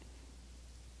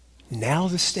 Now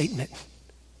the statement,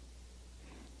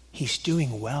 he's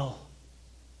doing well,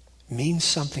 means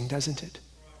something, doesn't it?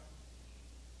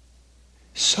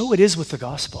 So it is with the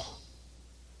gospel.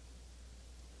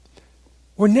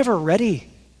 We're never ready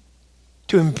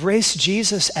to embrace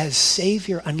Jesus as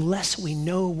Savior unless we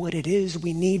know what it is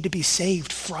we need to be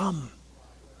saved from.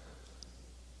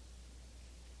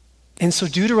 And so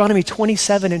Deuteronomy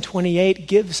 27 and 28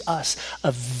 gives us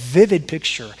a vivid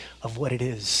picture of what it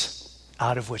is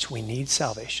out of which we need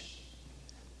salvation.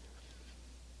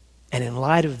 And in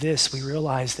light of this, we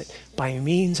realize that by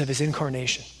means of his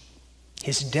incarnation,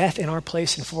 his death in our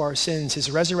place and for our sins, his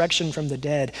resurrection from the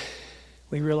dead,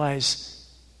 we realize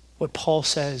what Paul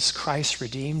says, Christ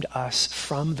redeemed us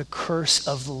from the curse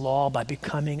of the law by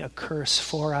becoming a curse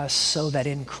for us so that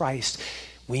in Christ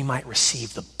we might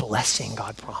receive the blessing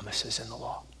God promises in the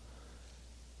law.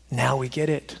 Now we get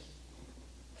it.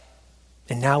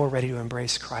 And now we're ready to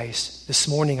embrace Christ. This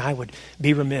morning I would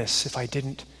be remiss if I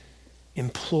didn't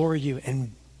implore you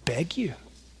and beg you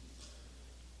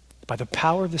by the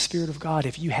power of the Spirit of God,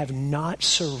 if you have not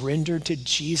surrendered to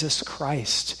Jesus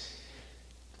Christ,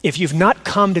 if you've not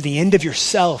come to the end of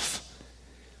yourself,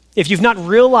 if you've not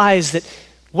realized that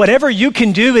whatever you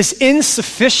can do is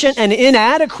insufficient and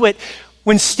inadequate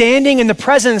when standing in the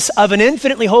presence of an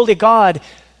infinitely holy God,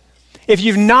 if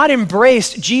you've not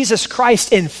embraced Jesus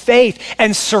Christ in faith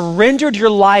and surrendered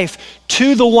your life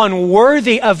to the one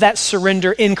worthy of that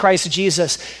surrender in Christ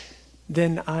Jesus,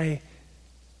 then I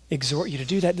exhort you to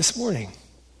do that this morning.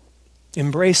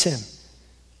 Embrace him,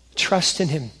 trust in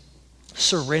him,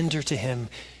 surrender to him,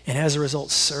 and as a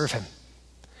result, serve him.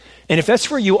 And if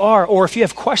that's where you are, or if you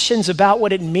have questions about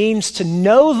what it means to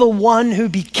know the one who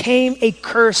became a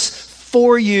curse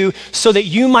for you so that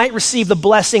you might receive the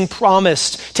blessing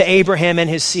promised to Abraham and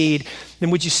his seed, then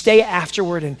would you stay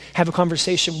afterward and have a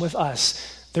conversation with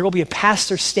us There will be a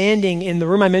pastor standing in the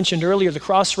room I mentioned earlier, the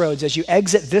crossroads, as you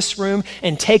exit this room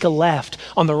and take a left.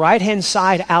 On the right-hand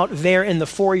side out there in the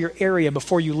foyer area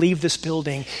before you leave this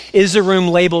building is a room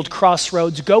labeled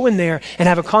Crossroads. Go in there and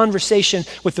have a conversation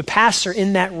with the pastor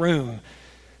in that room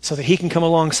so that he can come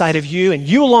alongside of you and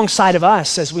you alongside of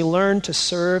us as we learn to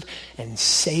serve and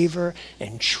savor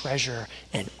and treasure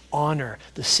and honor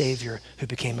the Savior who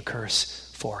became a curse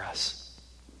for us.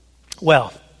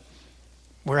 Well,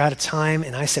 we're out of time,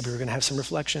 and I said we were going to have some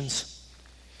reflections.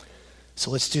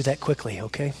 So let's do that quickly,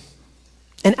 okay?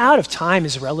 And out of time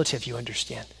is relative, you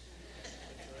understand.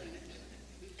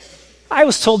 I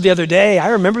was told the other day, I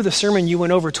remember the sermon you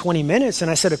went over 20 minutes,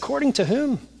 and I said, according to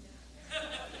whom?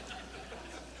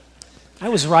 I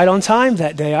was right on time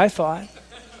that day, I thought.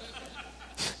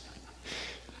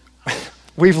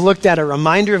 We've looked at a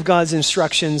reminder of God's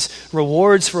instructions,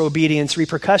 rewards for obedience,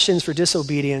 repercussions for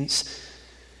disobedience.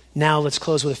 Now let's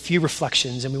close with a few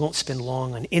reflections, and we won't spend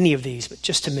long on any of these, but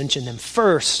just to mention them.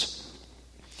 First,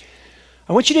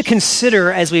 I want you to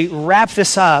consider as we wrap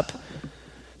this up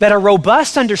that a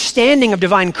robust understanding of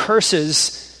divine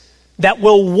curses that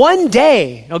will one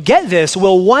day, now get this,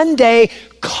 will one day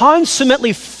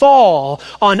consummately fall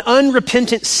on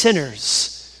unrepentant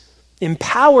sinners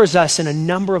empowers us in a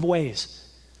number of ways.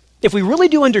 If we really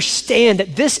do understand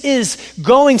that this is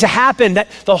going to happen,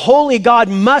 that the holy God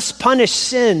must punish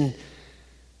sin,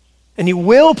 and he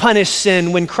will punish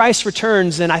sin when Christ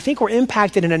returns, then I think we're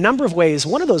impacted in a number of ways.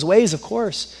 One of those ways, of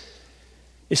course,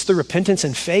 is through repentance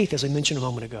and faith, as we mentioned a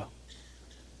moment ago.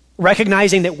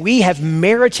 Recognizing that we have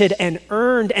merited and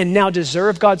earned and now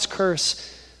deserve God's curse,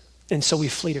 and so we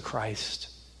flee to Christ,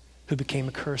 who became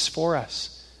a curse for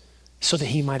us, so that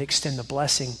he might extend the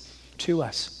blessing to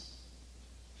us.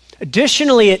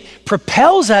 Additionally, it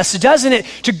propels us, doesn't it,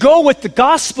 to go with the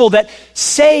gospel that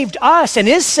saved us and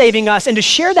is saving us and to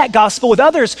share that gospel with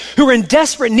others who are in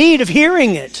desperate need of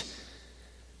hearing it.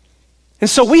 And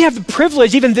so we have the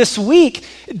privilege, even this week,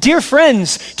 dear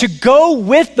friends, to go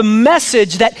with the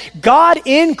message that God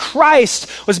in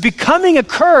Christ was becoming a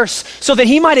curse so that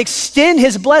he might extend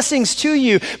his blessings to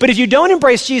you. But if you don't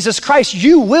embrace Jesus Christ,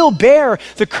 you will bear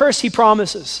the curse he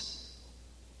promises.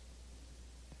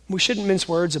 We shouldn't mince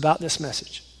words about this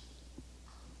message.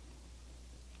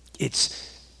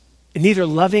 It's neither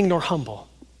loving nor humble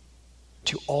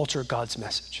to alter God's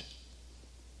message.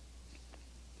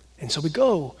 And so we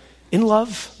go in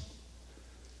love,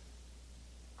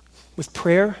 with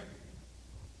prayer,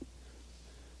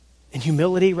 in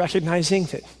humility, recognizing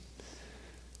that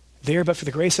there, but for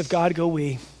the grace of God, go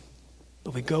we.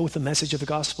 But we go with the message of the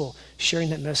gospel, sharing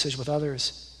that message with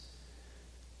others.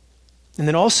 And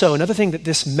then also, another thing that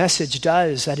this message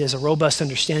does, that is a robust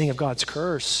understanding of God's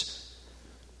curse.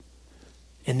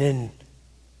 And then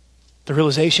the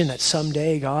realization that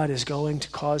someday God is going to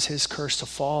cause his curse to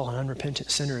fall on unrepentant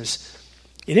sinners.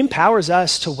 It empowers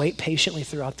us to wait patiently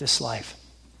throughout this life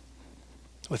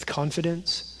with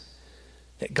confidence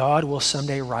that God will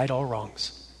someday right all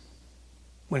wrongs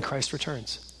when Christ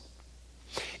returns.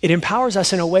 It empowers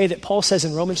us in a way that Paul says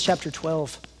in Romans chapter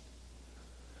 12,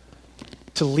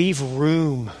 to leave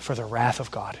room for the wrath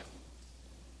of God.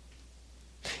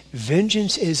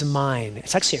 Vengeance is mine.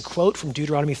 It's actually a quote from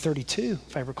Deuteronomy 32,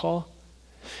 if I recall.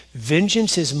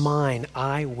 Vengeance is mine,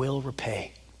 I will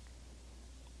repay.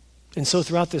 And so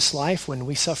throughout this life, when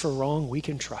we suffer wrong, we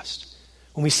can trust.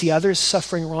 When we see others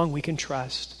suffering wrong, we can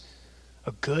trust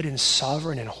a good and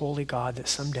sovereign and holy God that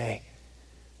someday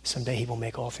he will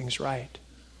make all things right.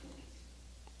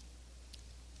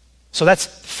 So that's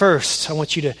first. I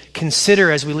want you to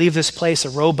consider as we leave this place a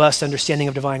robust understanding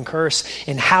of divine curse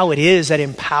and how it is that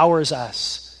empowers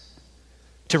us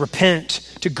to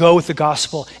repent, to go with the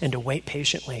gospel, and to wait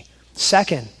patiently.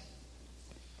 Second,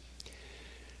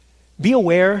 be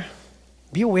aware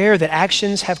that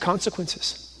actions have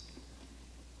consequences.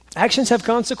 Actions have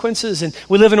consequences, and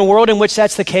we live in a world in which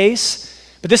that's the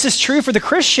case. But this is true for the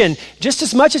Christian just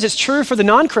as much as it's true for the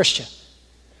non-Christian.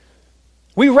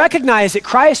 We recognize that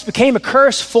Christ became a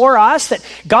curse for us, that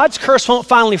God's curse won't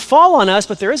finally fall on us,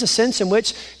 but there is a sense in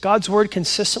which God's word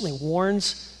consistently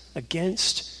warns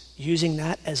against using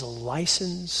that as a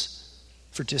license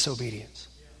for disobedience.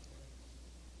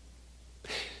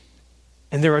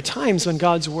 And there are times when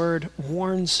God's word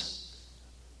warns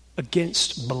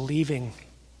against believing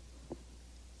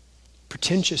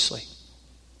pretentiously,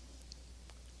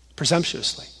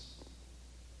 presumptuously,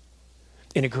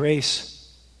 in a grace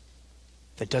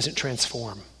that doesn't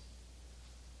transform.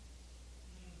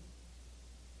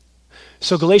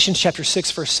 So Galatians chapter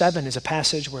 6, verse 7 is a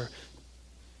passage where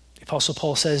the Apostle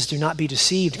Paul says, do not be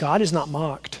deceived. God is not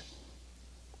mocked.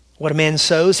 What a man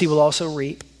sows, he will also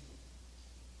reap.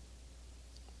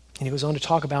 And he goes on to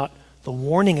talk about the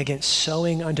warning against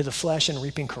sowing unto the flesh and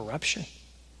reaping corruption.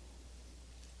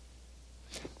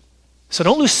 So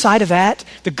don't lose sight of that.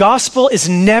 The gospel is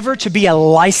never to be a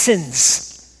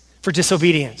license for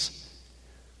disobedience.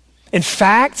 In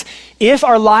fact, if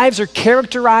our lives are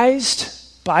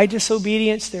characterized by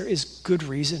disobedience, there is good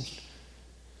reason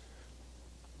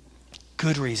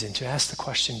to ask the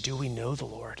question, do we know the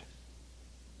Lord?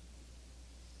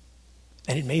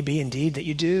 And it may be indeed that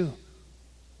you do.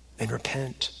 Then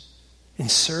repent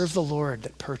and serve the Lord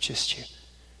that purchased you.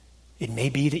 It may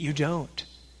be that you don't.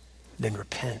 Then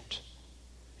repent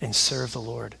and serve the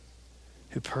Lord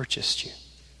who purchased you.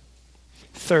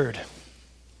 Third,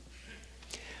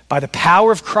 by the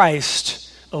power of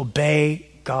Christ, obey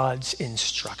God's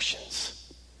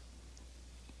instructions.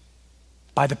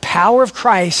 By the power of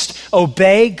Christ,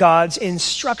 obey God's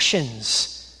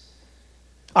instructions.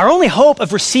 Our only hope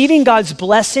of receiving God's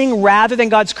blessing rather than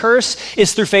God's curse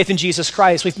is through faith in Jesus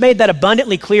Christ. We've made that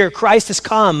abundantly clear. Christ has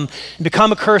come and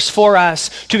become a curse for us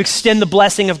to extend the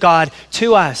blessing of God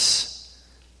to us.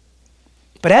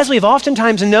 But as we've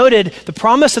oftentimes noted, the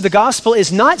promise of the gospel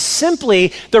is not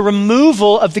simply the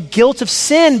removal of the guilt of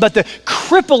sin, but the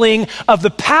crippling of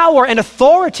the power and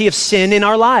authority of sin in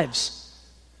our lives.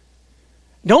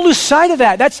 Don't lose sight of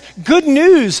that. That's good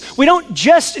news. We don't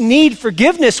just need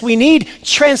forgiveness, we need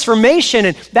transformation,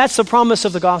 and that's the promise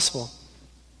of the gospel.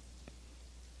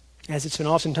 As it's been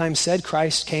oftentimes said,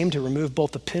 Christ came to remove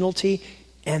both the penalty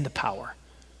and the power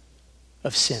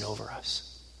of sin over us.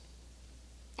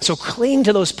 So cling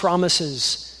to those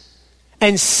promises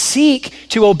and seek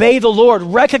to obey the Lord,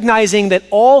 recognizing that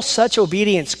all such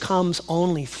obedience comes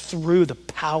only through the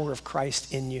power of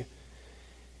Christ in you.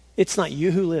 It's not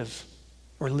you who live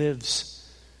or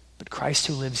lives, but Christ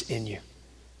who lives in you.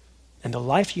 And the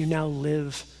life you now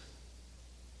live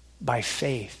by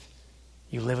faith,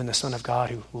 you live in the Son of God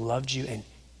who loved you and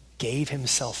gave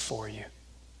himself for you.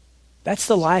 That's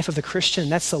the life of the Christian.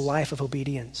 That's the life of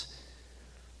obedience.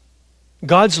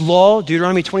 God's law,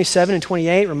 Deuteronomy 27 and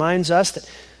 28, reminds us that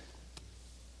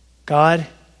God,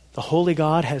 the holy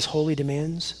God, has holy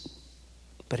demands,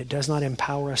 but it does not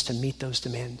empower us to meet those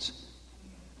demands.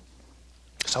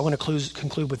 So I want to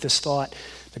conclude with this thought.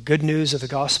 The good news of the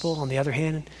gospel, on the other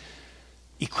hand,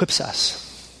 equips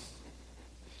us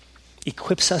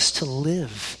to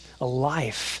live a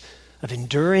life of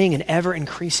enduring and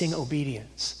ever-increasing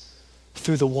obedience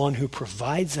through the one who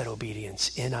provides that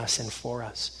obedience in us and for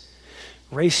us.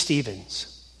 Ray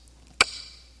Stevens,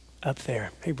 up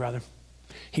there, hey brother,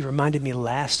 he reminded me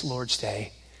last Lord's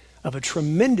Day of a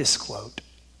tremendous quote,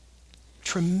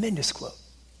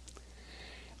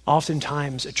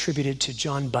 oftentimes attributed to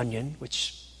John Bunyan,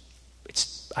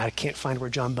 I can't find where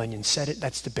John Bunyan said it,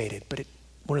 that's debated, but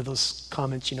one of those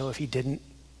comments, if he didn't,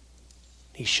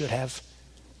 he should have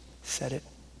said it.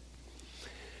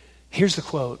 Here's the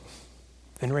quote,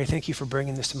 and Ray, thank you for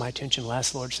bringing this to my attention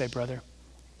last Lord's Day, brother.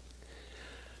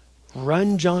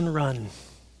 Run, John, run.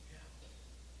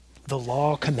 The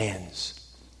law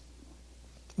commands,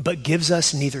 but gives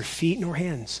us neither feet nor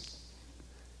hands.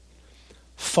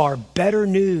 Far better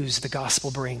news the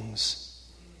gospel brings.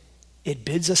 It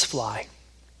bids us fly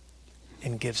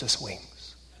and gives us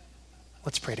wings.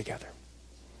 Let's pray together.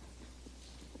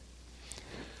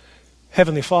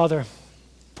 Heavenly Father,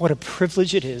 what a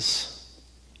privilege it is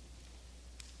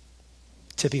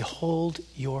to behold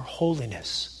your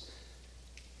holiness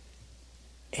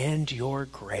and your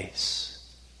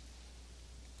grace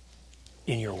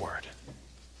in your word.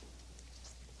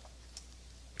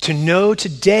 To know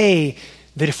today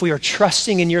that if we are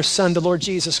trusting in your Son, the Lord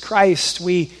Jesus Christ,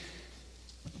 we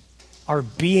are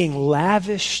being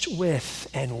lavished with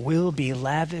and will be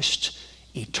lavished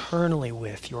eternally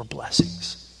with your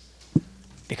blessings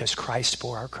because Christ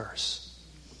bore our curse.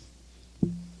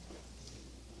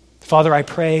 Father, I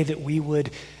pray that we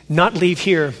would not leave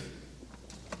here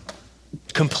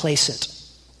complacent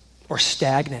or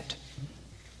stagnant,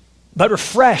 but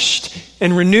refreshed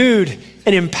and renewed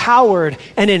and empowered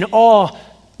and in awe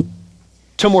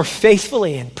to more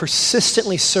faithfully and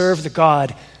persistently serve the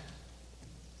God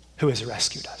who has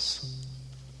rescued us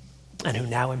and who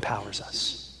now empowers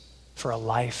us for a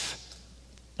life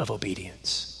of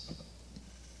obedience.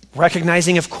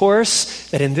 Recognizing, of course,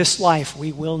 that in this life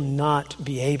we will not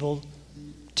be able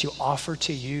to offer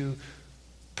to you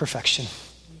perfection.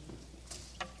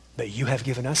 But you have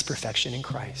given us perfection in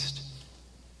Christ.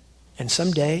 And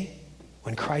someday,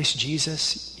 when Christ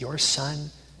Jesus, your Son,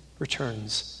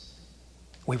 returns,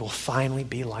 we will finally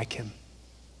be like him,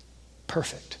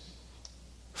 perfect,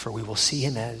 for we will see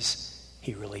him as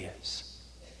he really is.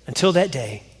 Until that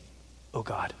day, O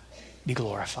God, be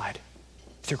glorified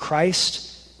through Christ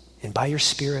And by your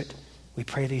Spirit, we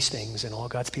pray these things, and all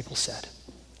God's people said,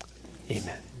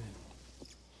 amen.